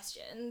ask those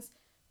questions,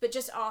 but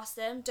just ask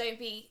them. Don't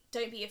be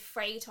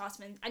afraid to ask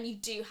them. And you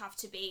do have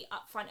to be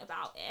upfront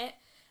about it.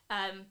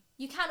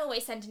 You can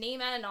always send an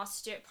email and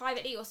ask to do it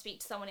privately, or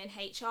speak to someone in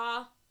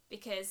HR,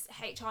 because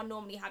HR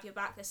normally have your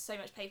back. There's so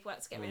much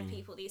paperwork to get rid of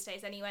people these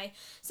days anyway.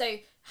 So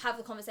have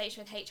the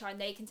conversation with HR and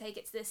they can take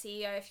it to the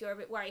CEO if you're a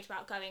bit worried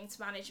about going to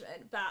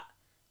management. But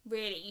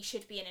really, you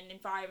should be in an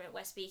environment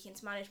where speaking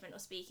to management or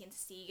speaking to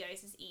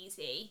CEOs is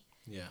easy.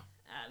 Yeah.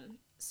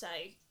 So,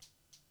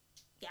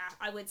 yeah,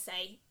 I would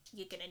say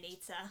you're going to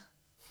need to...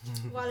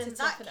 Well, in To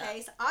that top it up.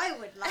 case, I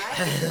would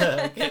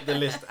like... Get the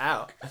list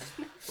out.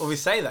 Well, we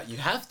say that, you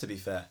have to be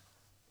fair.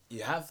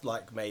 You have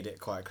like made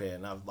it quite clear,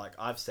 and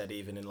I've said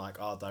even in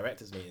like our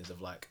directors meetings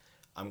of like,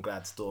 I'm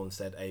glad Storm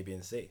said A, B,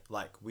 and C.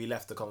 Like, we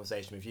left the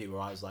conversation with you where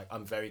I was like,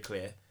 I'm very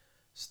clear.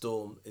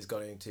 Storm is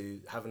going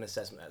to have an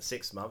assessment at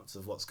 6 months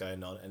of what's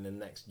going on, and in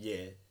the next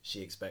year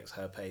she expects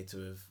her pay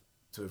to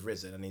have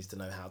risen and needs to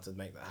know how to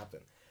make that happen.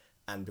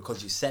 And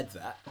because you said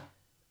that,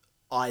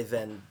 I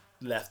then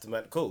left and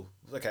went, cool,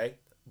 okay,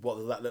 what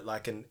does that look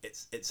like? And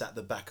it's at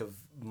the back of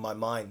my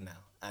mind now,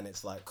 and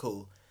it's like,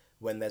 cool.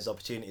 When there's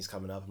opportunities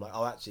coming up, I'm like,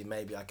 oh, actually,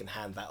 maybe I can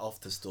hand that off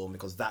to Storm,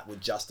 because that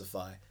would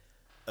justify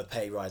a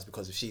pay rise,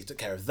 because if she took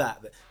care of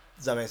that,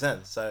 does that make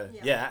sense? So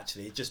yeah,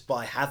 actually, just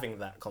by having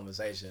that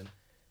conversation,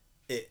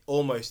 it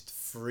almost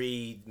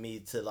freed me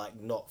to like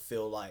not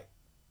feel like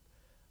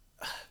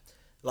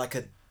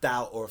a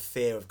doubt or a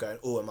fear of going,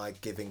 oh, am I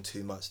giving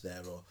too much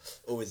there, or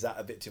oh, is that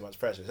a bit too much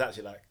pressure? It's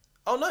actually like,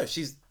 oh no,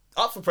 she's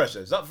up for pressure,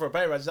 she's up for a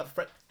pay rise, she's up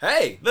for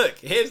hey, look,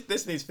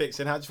 this needs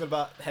fixing. How do you feel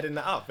about heading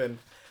that up? And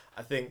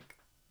I think,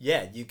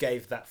 yeah, you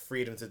gave that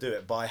freedom to do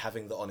it by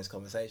having the honest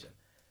conversation,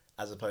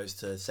 as opposed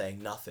to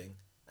saying nothing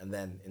and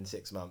then in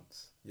 6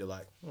 months you're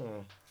like,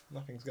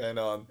 nothing's going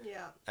on.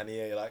 Yeah. And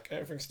you're like,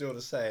 everything's still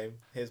the same.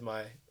 Here's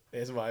my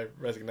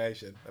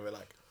resignation. And we're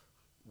like,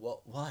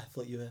 what? Why? I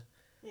thought you were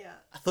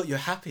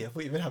happy. I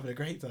thought you've been having a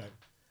great time.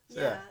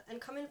 So, Yeah,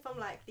 and coming from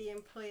like the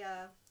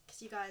employer,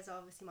 because you guys are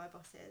obviously my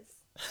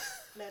bosses.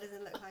 No, it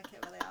doesn't look like it,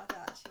 but they are. They're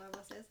actually my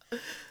bosses.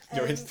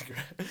 Your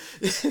Instagram.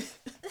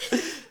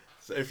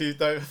 So if you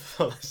don't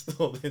follow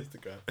Storm on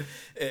Instagram,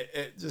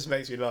 it just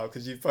makes me laugh,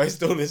 because you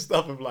post all this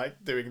stuff of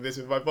like doing this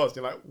with my boss.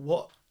 You're like,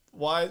 what?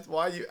 Why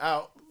are you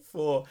out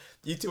for?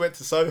 You 2 went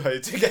to Soho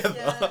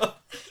together.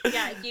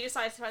 Yeah, you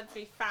decided to run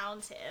through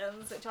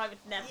fountains, which I would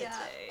never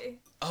do.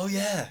 Oh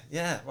yeah,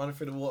 running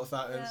through the water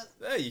fountains.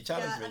 Yeah, you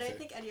challenged me. I don't too.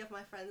 think any of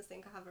my friends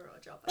think I have a real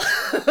job.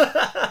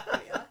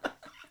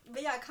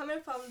 But yeah,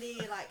 coming from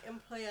the like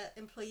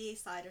employee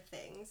side of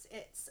things,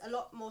 it's a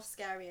lot more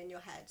scary in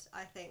your head,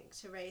 I think,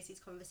 to raise these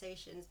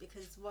conversations,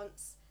 because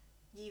once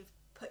you've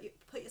put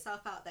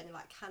yourself out there and you're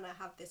like, can I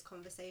have this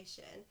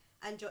conversation?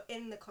 And you're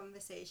in the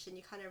conversation,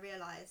 you kind of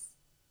realise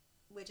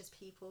we're just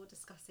people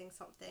discussing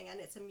something, and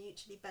it's a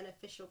mutually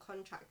beneficial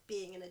contract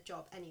being in a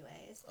job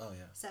anyways. Oh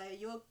yeah. So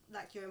you're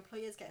like, your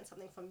employer's getting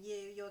something from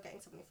you, you're getting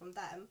something from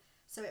them.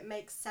 So it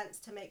makes sense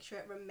to make sure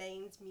it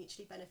remains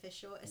mutually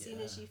beneficial. As soon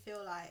as you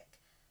feel like,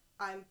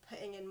 I'm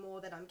putting in more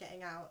than I'm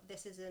getting out,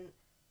 this isn't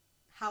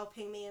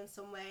helping me in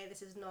some way,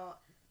 this is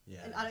not,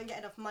 and I don't get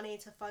enough money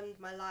to fund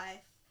my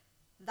life,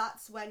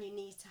 that's when you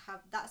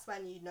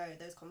know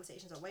those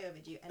conversations are way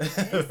overdue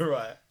anyways.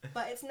 Right.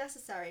 But it's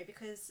necessary,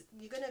 because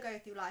you're going to go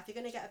through life, you're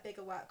going to get a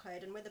bigger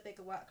workload, and with a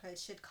bigger workload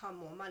should come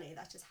more money.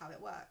 That's just how it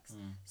works.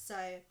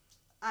 So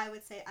I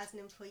would say, as an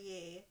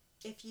employee,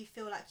 if you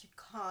feel like you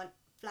can't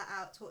flat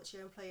out talk to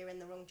your employer in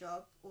the wrong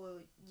job,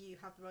 or you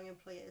have the wrong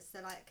employers,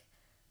 so like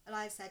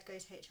Eliza said, go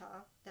to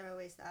HR, they're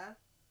always there.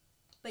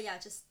 But yeah,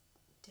 just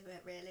do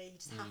it, really. You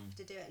just have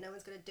to do it. No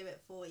one's going to do it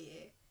for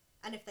you.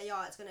 And if they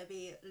are, it's going to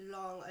be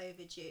long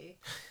overdue.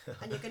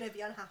 And you're going to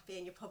be unhappy,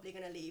 and you're probably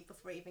going to leave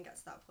before it even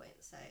gets to that point.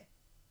 So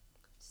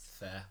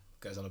fair.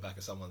 Goes on the back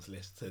of someone's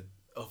list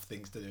of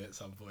things to do at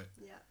some point.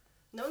 yeah.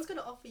 No one's going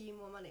to offer you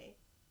more money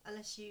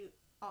unless you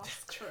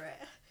ask for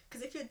it.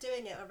 Because if you're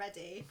doing it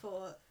already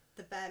for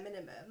the bare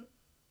minimum,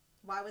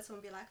 why would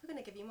someone be like, we're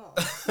going to give you more?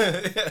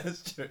 Yeah,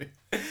 that's true.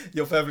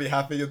 You're perfectly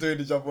happy. You're doing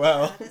the job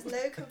well. There's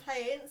no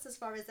complaints as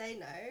far as they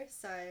know,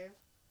 so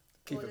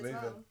Keep all it is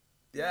moving. well.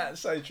 Yeah,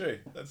 it's so true.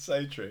 That's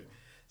so true.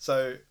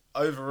 So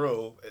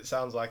overall, it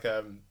sounds like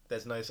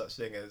there's no such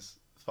thing as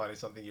finding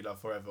something you love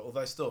forever.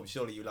 Although Storm,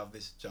 surely you love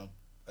this job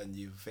and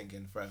you're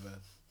thinking forever.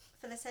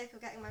 For the sake of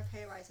getting my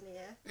pay rise in a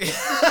year.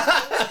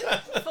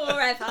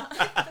 Forever.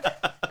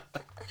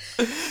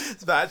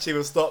 But actually,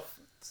 we'll stop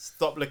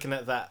looking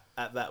at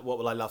that. What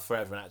will I love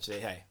forever? And actually,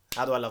 hey,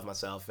 how do I love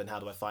myself? And how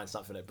do I find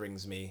something that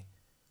brings me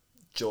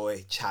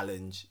joy,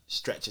 challenge,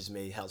 stretches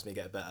me, helps me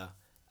get better,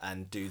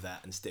 and do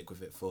that and stick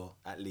with it for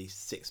at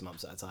least 6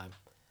 months at a time,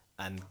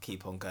 and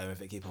keep on going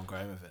with it, keep on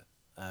growing with it.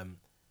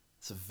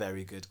 It's a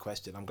very good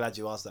question. I'm glad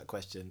you asked that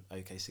question,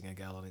 OK Singer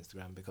Girl on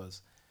Instagram,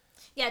 because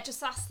Yeah,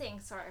 just last thing,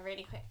 sorry,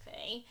 really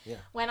quickly. Yeah.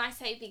 When I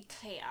say be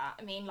clear,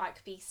 I mean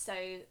like be so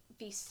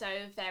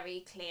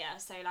very clear.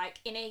 So like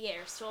in a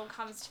year, if Storm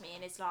comes to me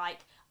and is like,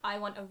 I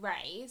want a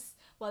raise,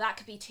 well that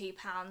could be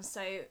 £2,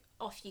 so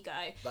off you go.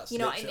 that's you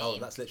know what I literally, mean?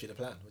 oh, that's literally the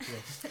plan. What do you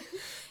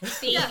mean?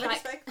 Be Yeah, we like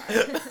spoke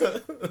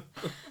about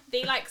it.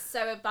 be like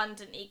so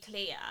abundantly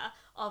clear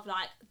of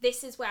like,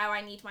 this is where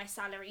I need my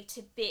salary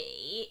to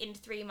be in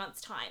 3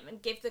 months time,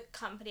 and give the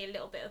company a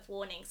little bit of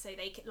warning so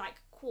they can,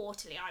 like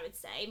quarterly, I would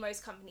say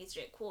most companies do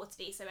it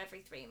quarterly, so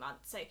every 3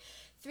 months. So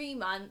 3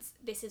 months,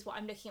 this is what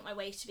I'm looking at my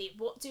wage to be.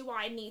 What do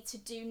I need to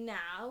do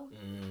now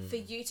for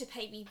you to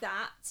pay me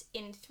that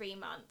in 3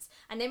 months?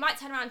 And they might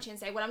turn around to you and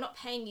say, well, I'm not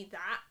paying you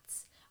that,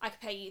 I could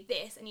pay you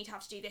this and you'd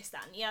have to do this,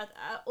 that and the other.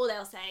 Or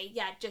they'll say,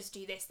 yeah, just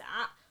do this,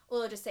 that. Or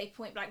they'll just say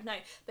point blank no.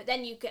 But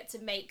then you get to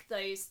make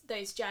those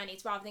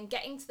journeys, rather than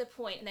getting to the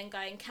point and then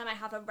going, can I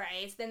have a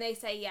raise? Then they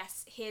say,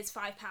 yes, here's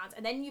 £5.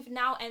 And then you've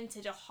now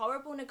entered a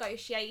horrible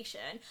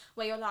negotiation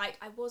where you're like,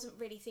 I wasn't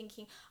really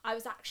thinking, I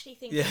was actually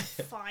thinking Yeah.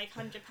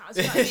 £500.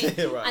 You know what I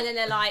mean? Right. And then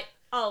they're like,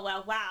 oh,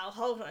 well, wow,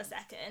 hold on a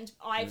second.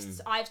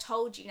 I've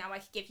told you now I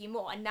could give you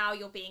more, and now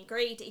you're being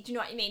greedy. Do you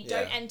know what I mean?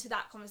 Yeah. Don't enter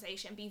that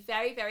conversation. Be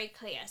very, very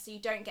clear so you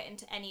don't get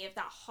into any of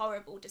that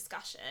horrible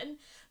discussion.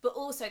 But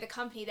also the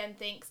company then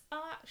thinks,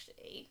 oh,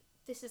 actually,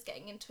 this is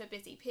getting into a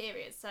busy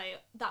period, so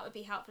that would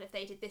be helpful if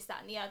they did this,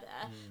 that and the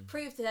other.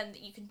 Prove to them that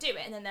you can do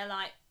it, and then they're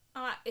like,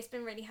 oh, it's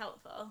been really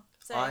helpful.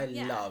 So I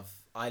yeah.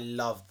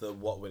 love the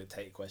what would it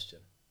take question.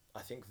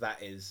 I think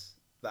that is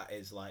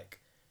like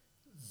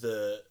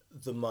the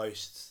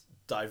most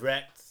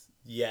direct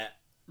yet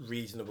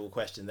reasonable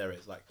question there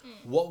is. Like,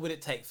 what would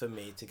it take for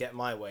me to get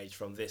my wage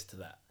from this to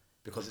that?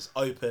 Because it's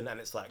open and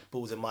it's like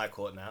balls in my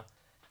court now.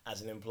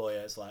 As an employer,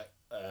 it's like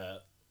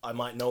I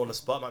might know on the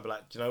spot. I might be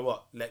like, do you know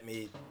what? Let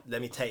me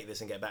take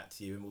this and get back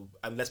to you,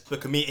 and let's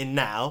book a meeting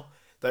now.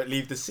 Don't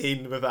leave the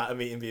scene without a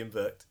meeting being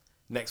booked.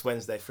 Next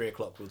Wednesday,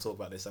 3:00, we'll talk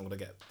about this. I'm gonna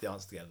get the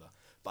answer together.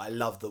 But I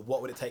love the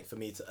what would it take for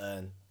me to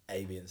earn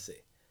A, B, and C?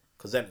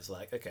 Because then it's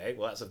like, okay,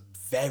 well that's a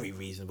very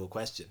reasonable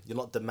question. You're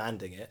not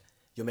demanding it.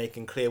 You're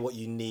making clear what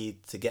you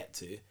need to get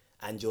to,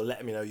 and you're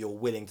letting me know you're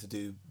willing to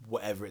do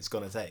whatever it's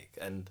gonna take.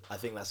 And I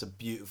think that's a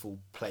beautiful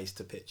place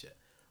to pitch it.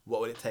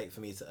 What would it take for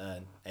me to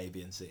earn A,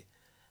 B, and C?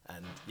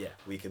 And yeah,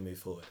 we can move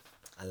forward.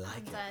 I like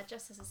And it.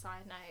 just as a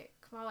side note,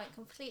 Kamal went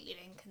completely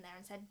Lincoln there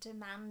and said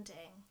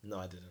demanding No,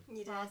 I didn't. You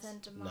did. rather than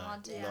No,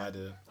 demanding. no, I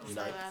didn't. So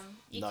No.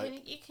 you No. can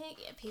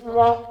get people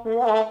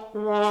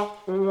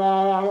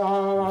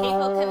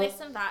can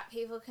listen back.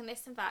 People can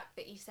listen back.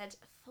 But you said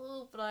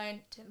full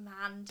blown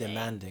demanding.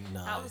 Demanding,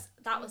 no.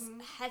 That was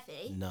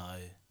heavy. No.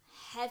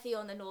 Heavy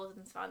on the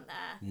northern front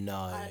there. No.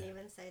 I don't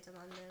even say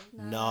demanding.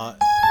 No.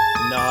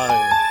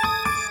 No.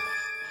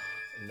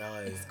 No.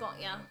 It's got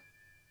ya.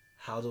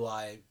 How do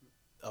I...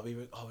 Are we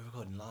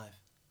recording live?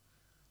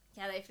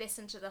 Yeah, they've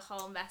listened to the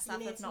whole mess You up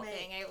need of to not make-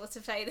 being able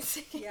to play the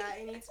singing. Yeah,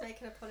 you need to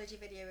make an apology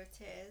video with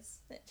tears.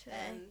 Literally.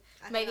 I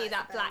think Maybe that's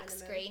that the bare black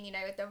minimum. screen, you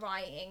know, with the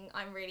writing,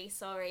 I'm really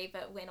sorry,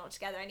 but we're not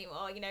together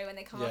anymore. You know, when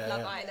they come off Yeah,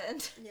 Love yeah.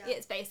 Island, Yeah.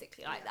 it's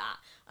basically like Yeah. that.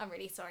 I'm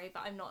really sorry,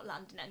 but I'm not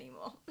London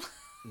anymore.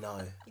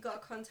 No. You got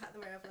to contact the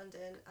Mayor of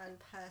London and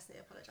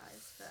personally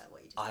apologise for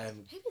what you did. I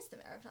am Who is the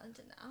Mayor of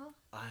London now?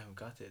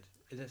 gutted.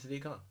 Is it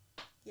Sadiq Khan?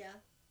 Yeah.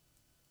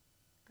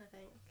 I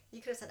think.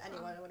 You could have said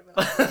anyone, I would have been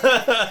like,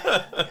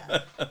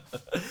 yeah.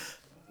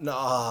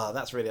 No,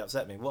 that's really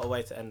upset me. What a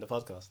way to end the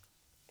podcast.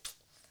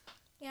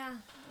 Yeah,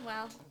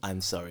 well,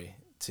 I'm sorry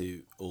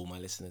to all my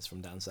listeners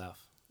from down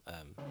south.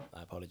 I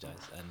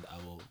apologise, and I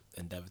will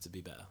endeavour to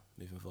be better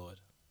moving forward.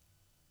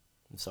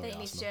 I'm sorry, they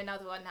need to do Arsenal.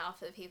 another one now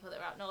for the people that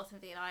are up north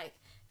and be like,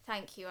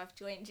 thank you, I've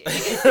joined you.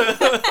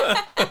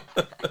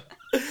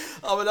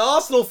 I'm an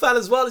Arsenal fan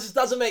as well. This just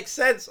doesn't make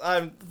sense.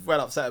 I'm well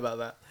upset about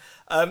that.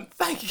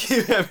 Thank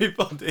you,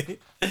 everybody.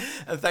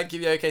 And thank you,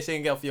 the OK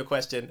Singing Girl, for your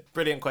question.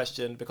 Brilliant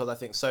question, because I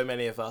think so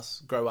many of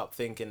us grow up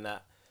thinking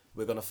that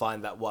we're going to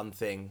find that one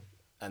thing,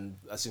 and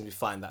as soon as we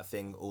find that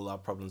thing, all our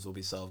problems will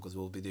be solved because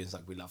we'll be doing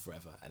something we love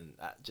forever. And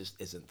that just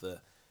isn't the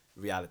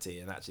reality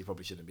and actually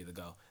probably shouldn't be the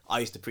goal. I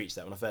used to preach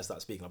that when I first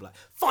started speaking. I'd be like,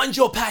 find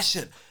your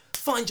passion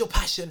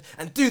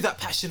and do that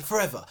passion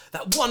forever.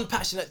 That one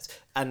passion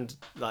and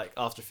like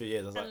after a few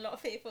years I was And like a lot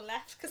of people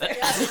left because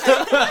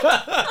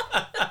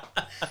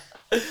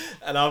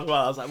and after a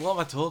while I was like, what am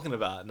I talking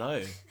about?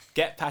 No.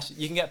 Get passion.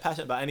 You can get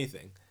passionate about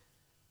anything.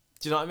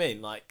 Do you know what I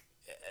mean? Like,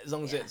 as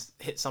long as it's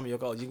hit some of your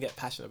goals, you can get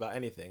passionate about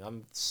anything.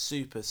 I'm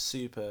super,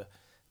 super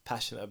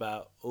passionate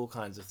about all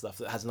kinds of stuff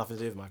that has nothing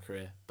to do with my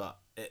career, but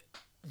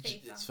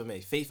it's for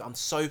me. FIFA, I'm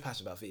so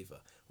passionate about FIFA.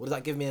 What does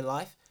that give me in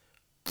life?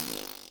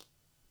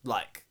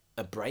 Like,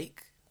 a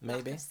break,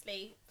 maybe? Lack of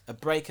sleep. A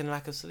break and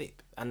lack of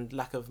sleep and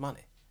lack of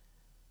money.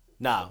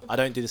 No, I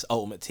don't do this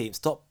ultimate team.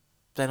 Stop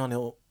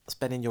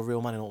spending your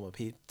real money on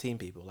ultimate team,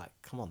 people. Like,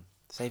 come on,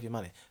 save your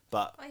money.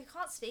 But Oh, you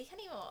can't speak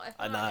anymore.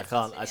 I know I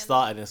can't. I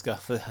started and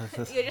stuff.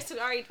 You're just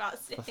worried about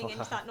slipping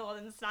into that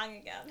northern slang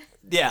again.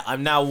 Yeah,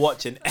 I'm now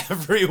watching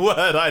every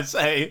word I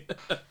say.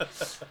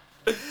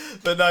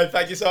 But no,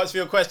 thank you so much for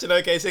your question,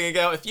 OK Singing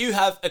Girl. If you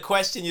have a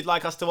question you'd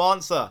like us to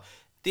answer,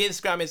 the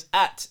Instagram is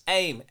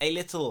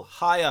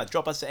 @aim_higher.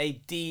 Drop us a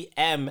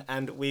DM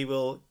and we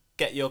will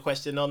get your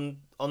question on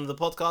the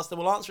podcast and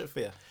we'll answer it for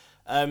you.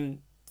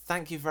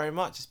 Thank you very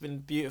much. It's been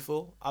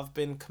beautiful. I've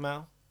been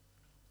Kamal.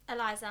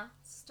 Eliza.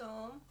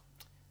 Storm.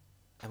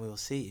 And we will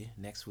see you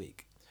next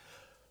week.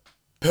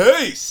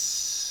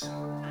 Peace!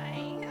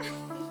 Bye.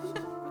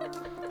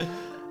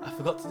 I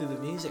forgot to do the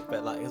music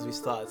bit, like, as we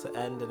started to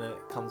end and then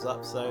it comes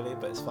up slowly,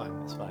 but it's fine,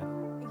 it's fine.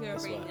 You were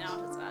This really works.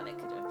 loud as well. They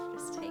could have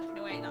just taken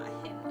away that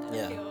hint of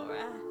Yeah. your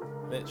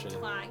Literally.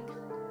 twang.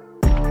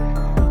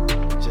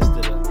 Just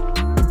did it.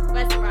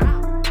 Where's the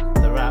rap?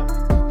 The rap,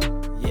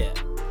 yeah.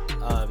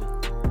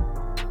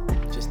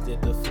 Just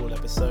did the full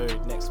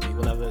episode. Next week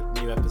we'll have a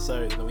new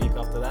episode, and the week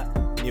after that,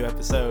 new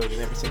episode,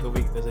 and every single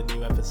week there's a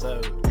new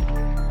episode.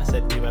 I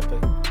said new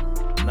episode.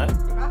 No?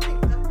 You're rhyming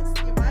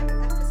episode with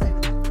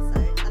episode,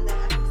 and then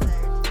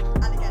episode,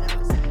 and again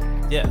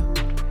episode. Yeah.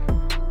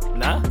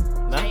 Nah?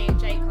 Nah?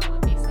 J. Cole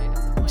would be so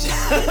disappointed.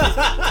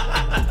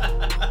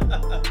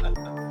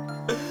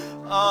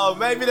 Oh,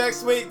 maybe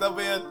next week there'll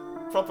be a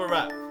proper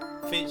rap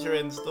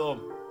featuring Storm.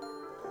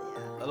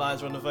 Yeah.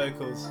 Eliza on the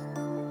vocals.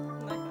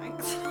 No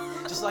thanks.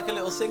 Just like a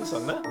little sing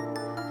song, no?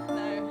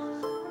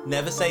 No.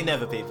 Never say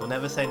never, people.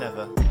 Never say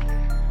never.